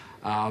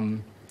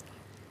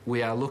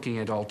 We are looking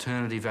at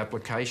alternative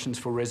applications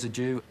for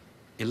residue.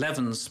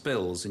 11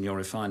 spills in your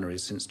refinery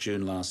since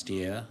June last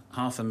year,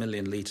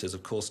 500,000 litres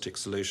of caustic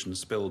solution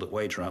spilled at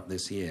Yarloop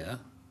this year.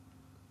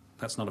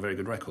 That's not a very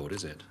good record,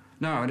 is it?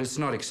 No, and it's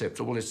not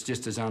acceptable. It's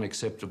just as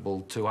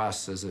unacceptable to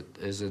us as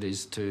it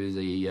is to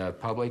the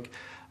public.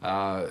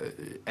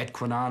 At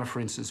Kwinana, for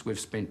instance, we've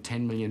spent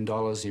 $10 million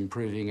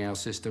improving our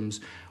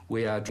systems.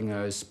 We are bringing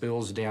those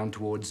spills down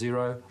towards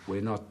zero.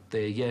 We're not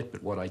there yet,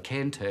 but what I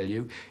can tell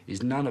you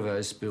is none of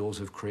those spills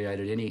have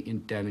created any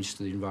damage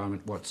to the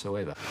environment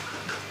whatsoever.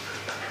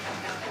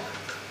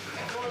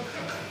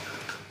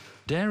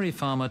 Dairy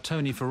farmer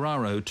Tony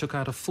Ferraro took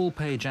out a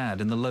full-page ad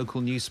in the local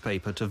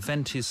newspaper to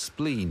vent his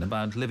spleen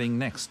about living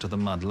next to the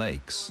mud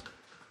lakes.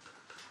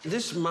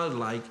 This mud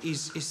lake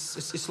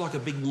it's like a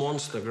big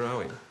monster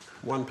growing.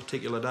 One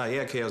particular day,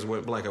 our cows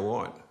weren't black and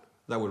white.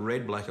 They were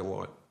red, black and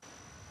white.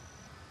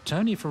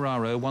 Tony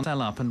Ferraro wants to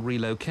sell up and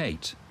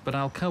relocate, but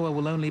Alcoa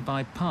will only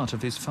buy part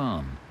of his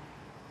farm.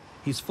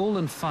 He's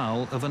fallen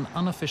foul of an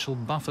unofficial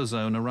buffer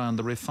zone around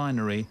the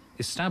refinery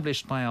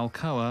established by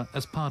Alcoa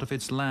as part of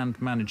its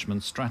land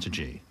management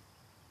strategy.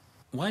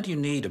 Why do you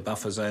need a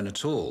buffer zone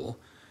at all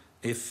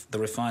if the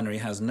refinery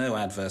has no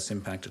adverse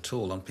impact at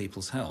all on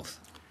people's health?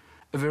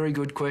 A very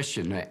good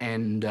question,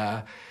 and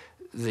I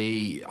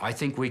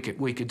think we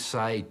could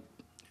say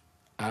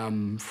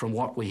from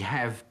what we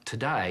have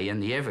today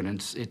and the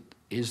evidence, it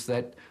is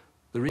that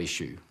there is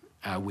issue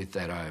with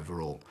that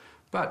overall.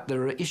 But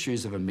there are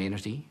issues of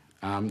amenity.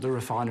 The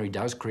refinery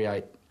does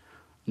create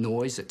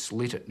noise. It's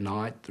lit at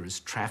night. There is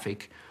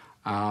traffic.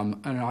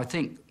 And I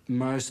think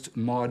most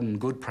modern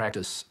good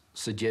practice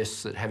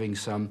suggests that having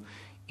some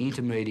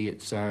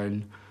intermediate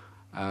zone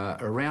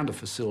around a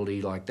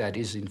facility like that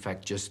is in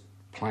fact just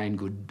plain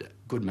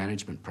good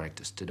management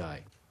practice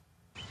today.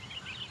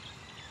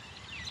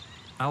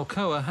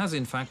 Alcoa has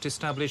in fact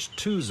established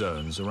 2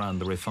 zones around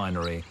the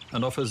refinery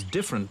and offers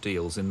different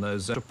deals in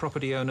those zones to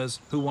property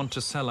owners who want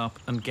to sell up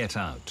and get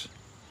out.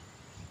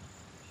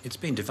 It's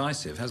been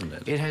divisive, hasn't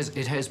it? It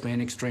has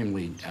been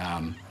extremely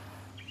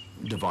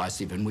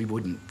divisive, and we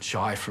wouldn't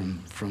shy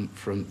from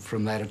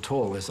that at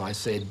all. As I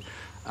said,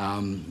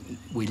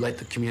 we let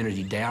the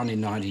community down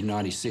in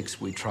 1996.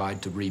 We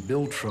tried to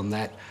rebuild from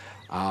that.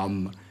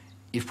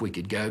 If we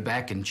could go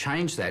back and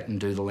change that and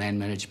do the land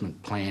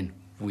management plan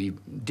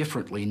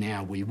differently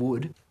now, we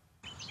would.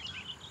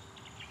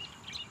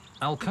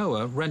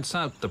 Alcoa rents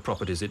out the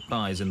properties it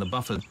buys in the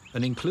buffer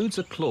and includes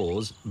a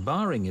clause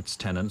barring its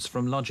tenants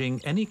from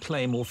lodging any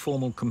claim or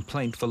formal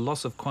complaint for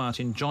loss of quiet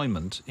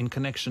enjoyment in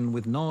connection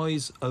with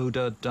noise,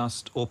 odour,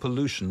 dust or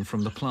pollution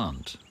from the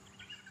plant.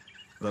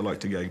 They like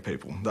to gag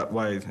people. That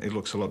way it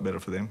looks a lot better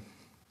for them.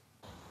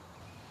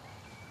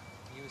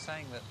 You were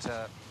saying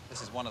that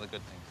this is one of the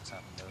good things that's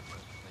happened.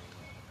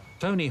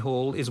 Tony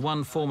Hall is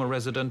one former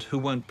resident who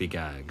won't be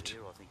gagged.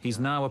 He's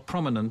now a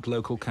prominent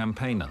local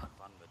campaigner.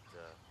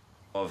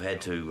 I've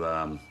had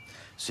to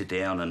sit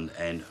down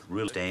and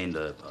really understand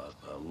a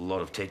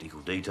lot of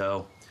technical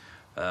detail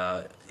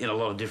in a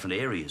lot of different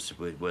areas,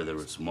 whether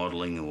it's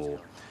modelling or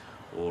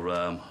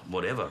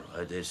whatever.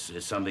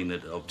 It's something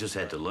that I've just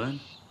had to learn.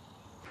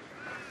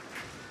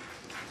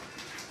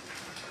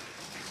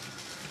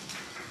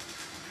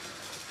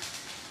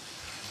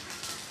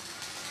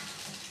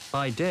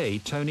 By day,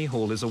 Tony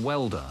Hall is a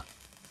welder,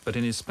 but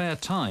in his spare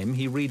time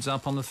he reads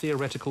up on the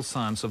theoretical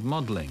science of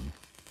modelling.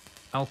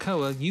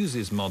 Alcoa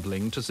uses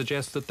modelling to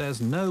suggest that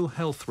there's no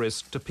health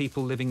risk to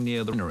people living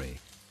near the refinery.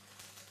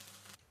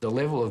 The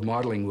level of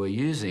modelling we're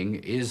using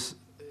is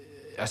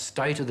a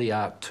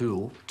state-of-the-art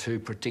tool to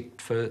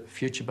predict for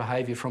future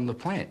behaviour from the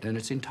plant, and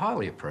it's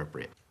entirely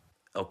appropriate.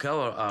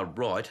 Alcoa are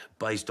right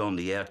based on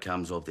the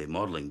outcomes of their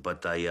modelling,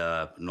 but they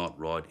are not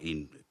right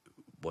in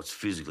what's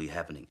physically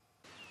happening.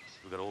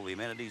 We've got all the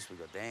amenities, we've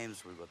got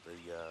dams, we've got the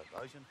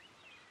ocean.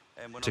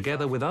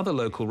 Together with other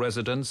local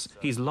residents,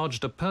 he's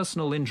lodged a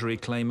personal injury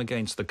claim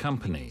against the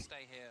company.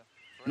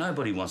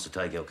 Nobody wants to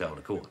take Alcoa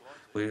to court.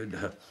 Who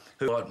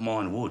right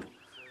mind would?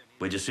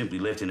 We're just simply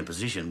left in a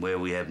position where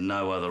we have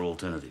no other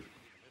alternative.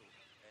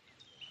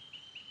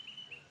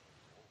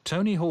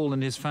 Tony Hall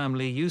and his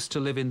family used to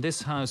live in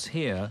this house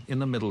here in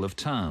the middle of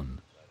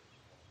town.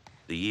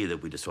 The year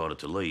that we decided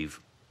to leave,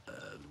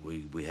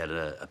 we had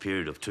a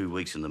period of 2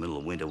 weeks in the middle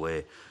of winter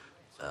where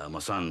my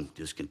son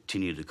just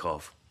continued to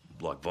cough,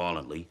 like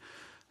violently,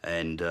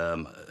 and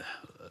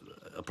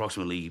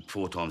approximately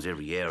 4 times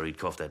every hour he'd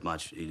cough that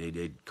much.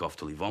 He'd cough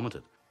till he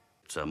vomited.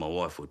 So my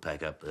wife would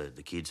pack up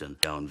the kids and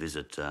go and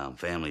visit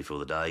family for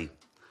the day,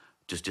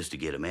 just to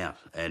get him out.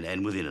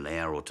 And within an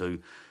hour or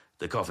two,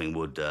 the coughing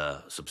would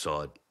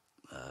subside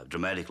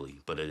dramatically.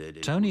 But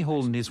Tony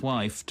Hall and his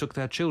wife took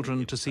their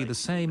children to see the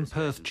same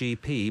Perth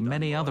GP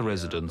many other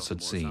residents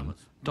had seen,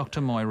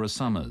 Dr. Moira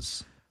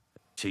Summers.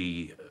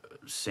 She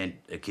sent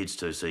her kids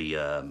to see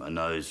a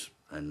nose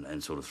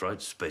and sort of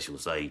throat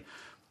specialist. They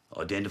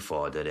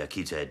identified that our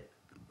kids had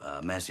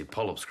massive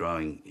polyps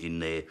growing in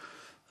their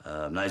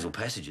nasal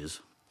passages,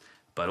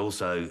 but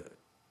also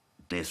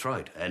their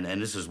throat. And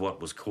this is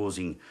what was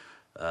causing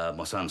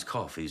my son's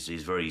cough, his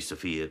very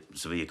severe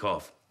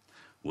cough,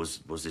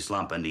 was this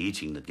lump and the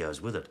itching that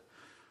goes with it.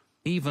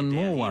 Even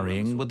more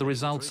worrying were the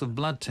results of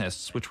blood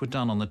tests which were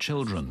done on the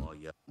children.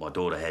 My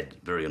daughter had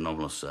very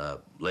anomalous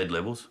lead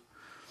levels,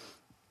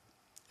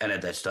 and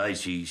at that stage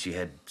she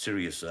had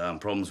serious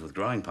problems with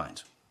growing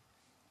pains.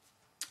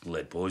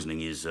 Lead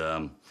poisoning is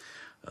one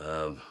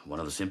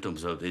of the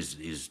symptoms of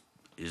is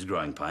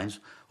growing pains,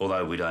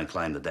 although we don't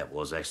claim that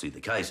was actually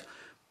the case,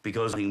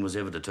 because nothing was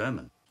ever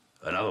determined.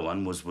 Another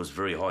one was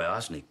very high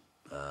arsenic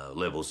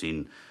levels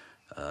in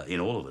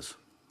all of us,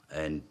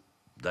 and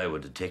they were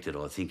detected,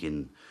 I think,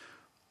 in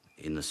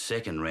the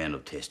second round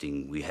of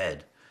testing we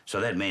had. So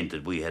that meant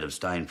that we had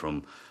abstained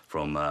from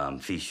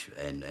fish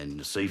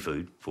and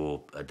seafood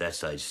for, at that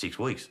stage, 6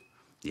 weeks.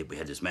 Yet we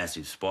had this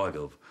massive spike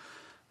of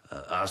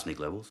arsenic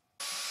levels.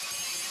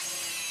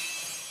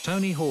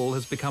 Tony Hall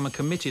has become a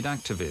committed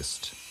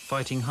activist,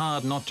 fighting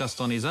hard not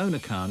just on his own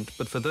account,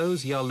 but for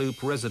those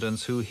Yarloop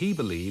residents who he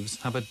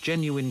believes have a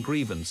genuine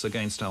grievance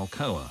against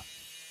Alcoa.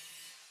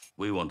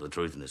 We want the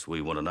truth in this.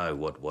 We want to know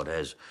what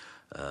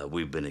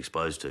we've been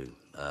exposed to.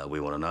 We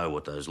want to know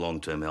what those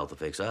long-term health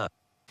effects are.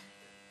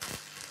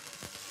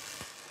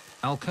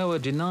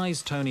 Alcoa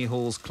denies Tony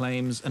Hall's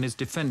claims and is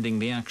defending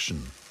the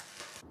action.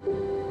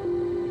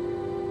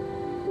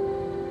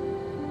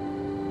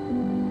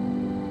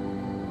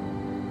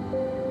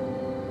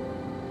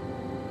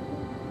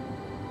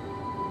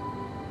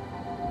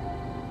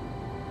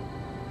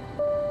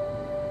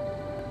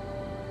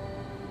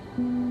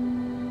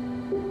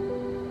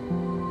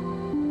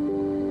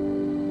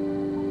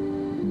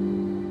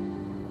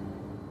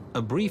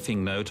 A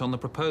briefing note on the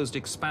proposed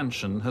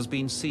expansion has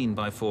been seen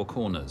by Four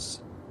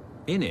Corners.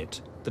 In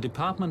it, the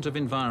Department of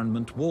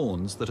Environment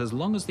warns that as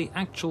long as the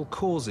actual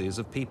causes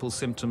of people's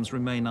symptoms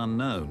remain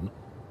unknown,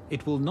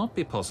 it will not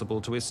be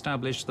possible to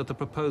establish that the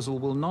proposal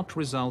will not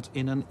result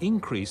in an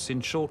increase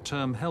in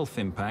short-term health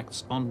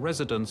impacts on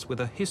residents with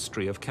a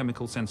history of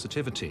chemical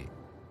sensitivity.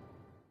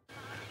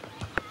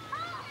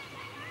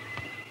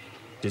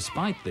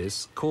 Despite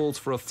this, calls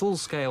for a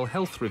full-scale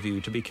health review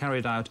to be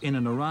carried out in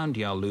and around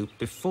Yarloop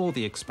before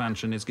the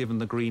expansion is given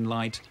the green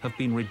light have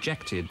been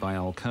rejected by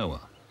Alcoa.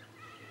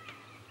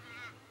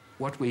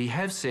 What we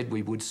have said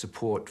we would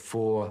support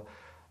for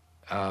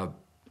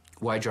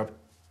wage up,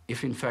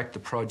 if in fact the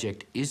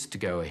project is to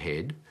go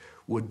ahead,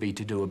 would be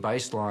to do a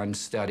baseline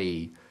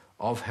study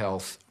of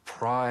health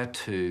prior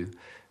to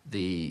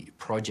the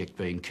project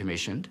being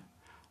commissioned,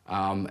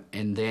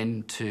 and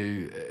then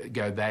to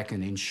go back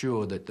and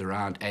ensure that there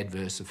aren't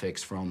adverse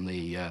effects from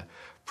the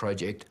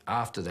project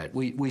after that.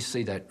 We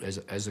see that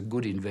as a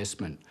good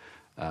investment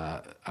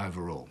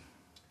overall.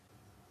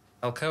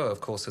 Alcoa, of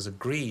course, has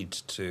agreed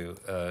to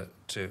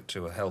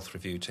a health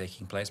review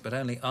taking place, but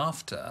only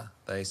after,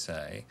 they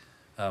say,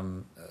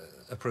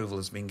 approval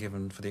has been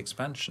given for the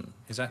expansion.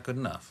 Is that good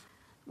enough?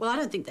 Well, I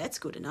don't think that's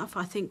good enough.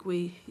 I think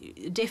we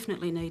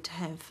definitely need to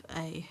have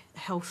a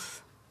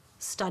health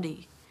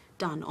study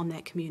done on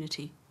that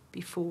community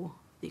before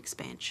the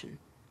expansion.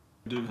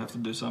 We do have to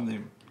do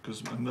something,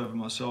 because I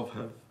myself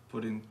have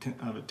put in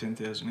over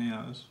 10,000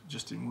 hours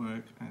just in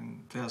work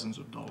and thousands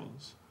of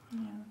dollars,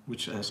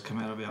 which has come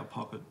out of our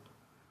pocket.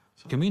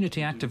 Community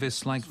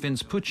activists like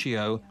Vince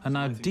Puccio are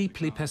now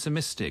deeply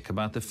pessimistic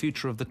about the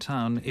future of the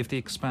town if the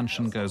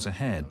expansion goes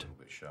ahead.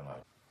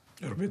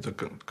 It'll be the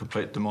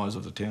complete demise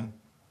of the town.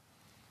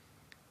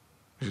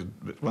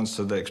 Once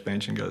the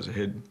expansion goes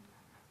ahead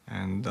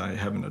and they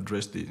haven't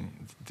addressed the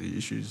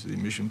issues, the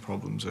emission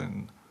problems,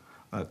 and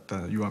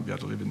that you won't be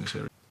able to live in this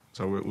area.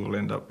 So we'll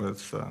end up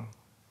with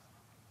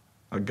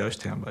a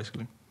ghost town,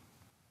 basically.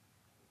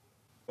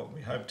 What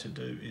we hope to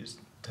do is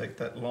take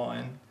that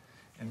line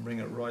and bring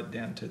it right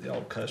down to the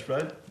old coast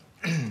road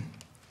and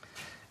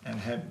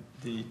have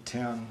the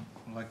town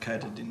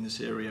located in this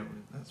area.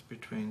 That's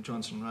between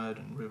Johnson Road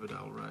and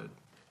Riverdale Road.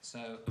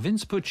 So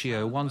Vince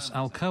Puccio wants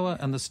Alcoa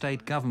and the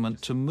state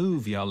government to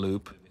move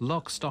Yarloop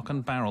lock, stock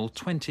and barrel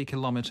 20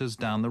 kilometres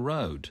down the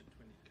road.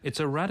 It's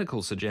a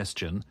radical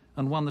suggestion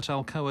and one that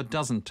Alcoa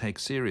doesn't take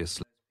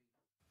seriously.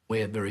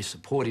 We're very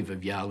supportive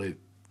of Yarloop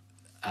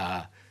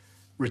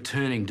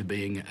returning to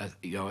being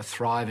a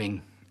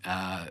thriving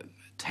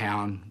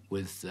town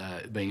with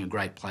being a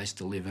great place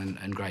to live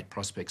and great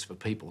prospects for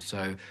people.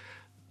 So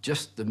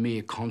just the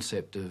mere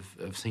concept of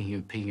thinking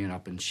of picking it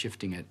up and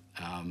shifting it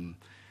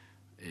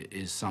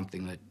is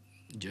something that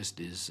just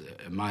is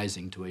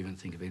amazing to even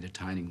think of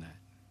entertaining that.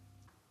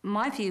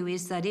 My view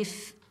is that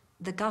if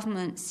the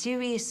government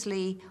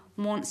seriously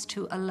wants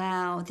to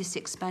allow this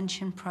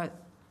expansion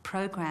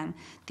program,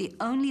 the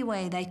only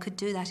way they could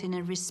do that in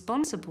a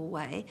responsible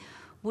way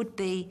would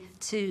be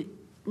to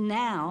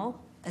now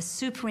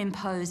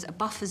superimpose a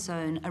buffer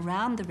zone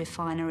around the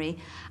refinery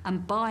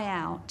and buy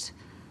out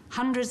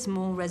hundreds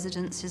more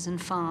residences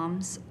and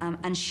farms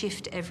and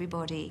shift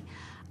everybody.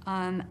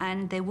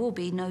 And there will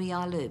be no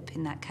Yarloop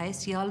in that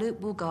case. Yarloop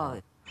will go.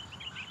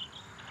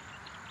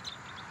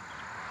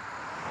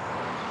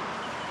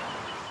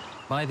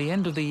 By the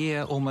end of the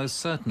year, almost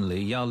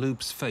certainly,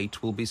 Yarloop's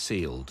fate will be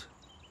sealed.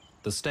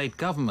 The state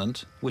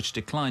government, which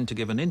declined to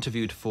give an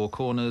interview to Four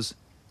Corners,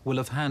 will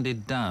have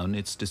handed down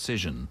its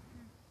decision.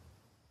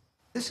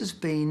 This has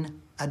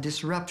been a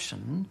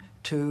disruption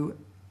to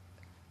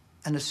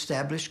an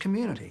established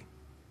community.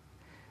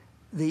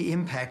 The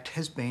impact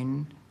has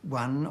been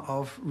one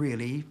of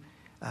really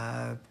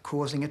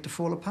causing it to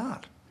fall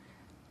apart.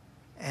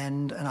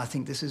 And I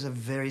think this is a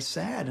very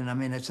sad, and I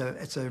mean, it's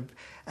an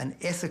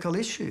ethical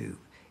issue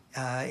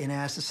in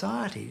our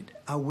society.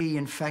 Are we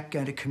in fact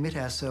going to commit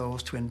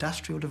ourselves to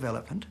industrial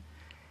development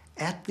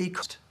at the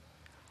cost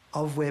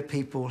of where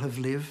people have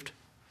lived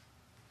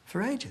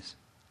for ages?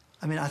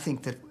 I mean, I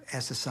think that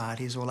our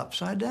society is all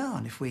upside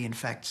down if we in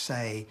fact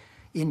say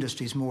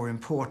industry is more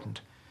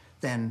important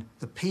than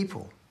the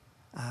people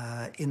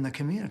in the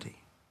community.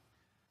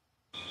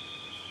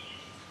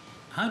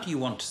 How do you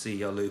want to see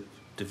Yarloop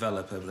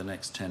develop over the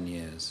next 10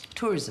 years?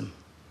 Tourism.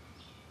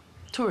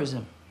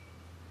 Tourism.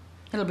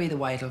 It'll be the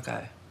way it'll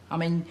go. I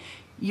mean,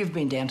 you've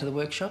been down to the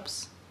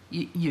workshops.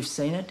 You've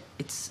seen it.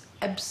 It's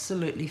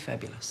absolutely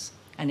fabulous,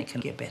 and it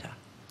can get better.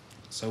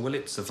 So will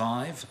it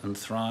survive and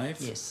thrive?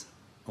 Yes.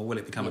 Or will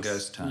it become a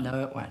ghost town?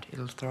 No, it won't.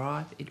 It'll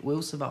thrive. It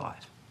will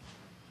survive.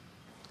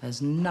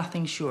 There's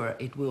nothing sure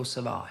it will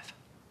survive.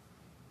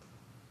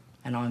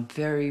 And I'm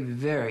very,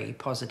 very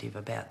positive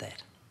about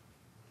that.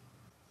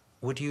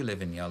 Would you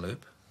live in Yarloop?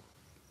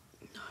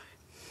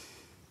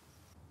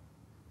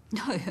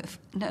 No,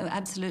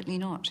 absolutely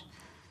not.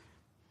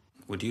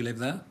 Would you live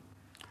there?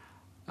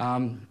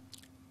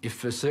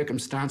 If the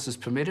circumstances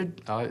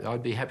permitted,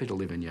 I'd be happy to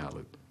live in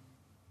Yarloop.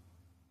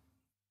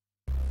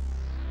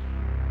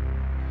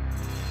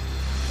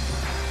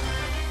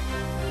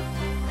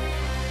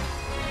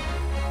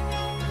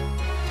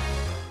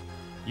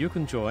 You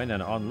can join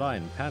an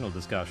online panel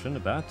discussion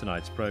about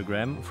tonight's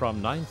programme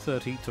from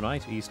 9:30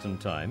 tonight Eastern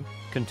Time,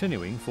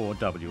 continuing for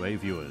WA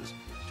viewers.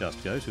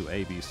 Just go to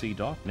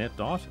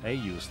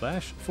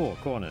abc.net.au/Four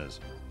Corners.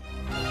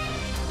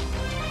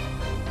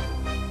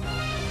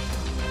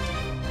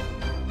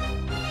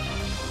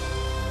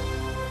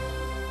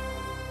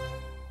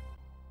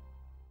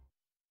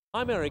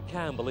 I'm Eric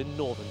Campbell in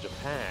northern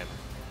Japan.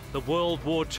 The World War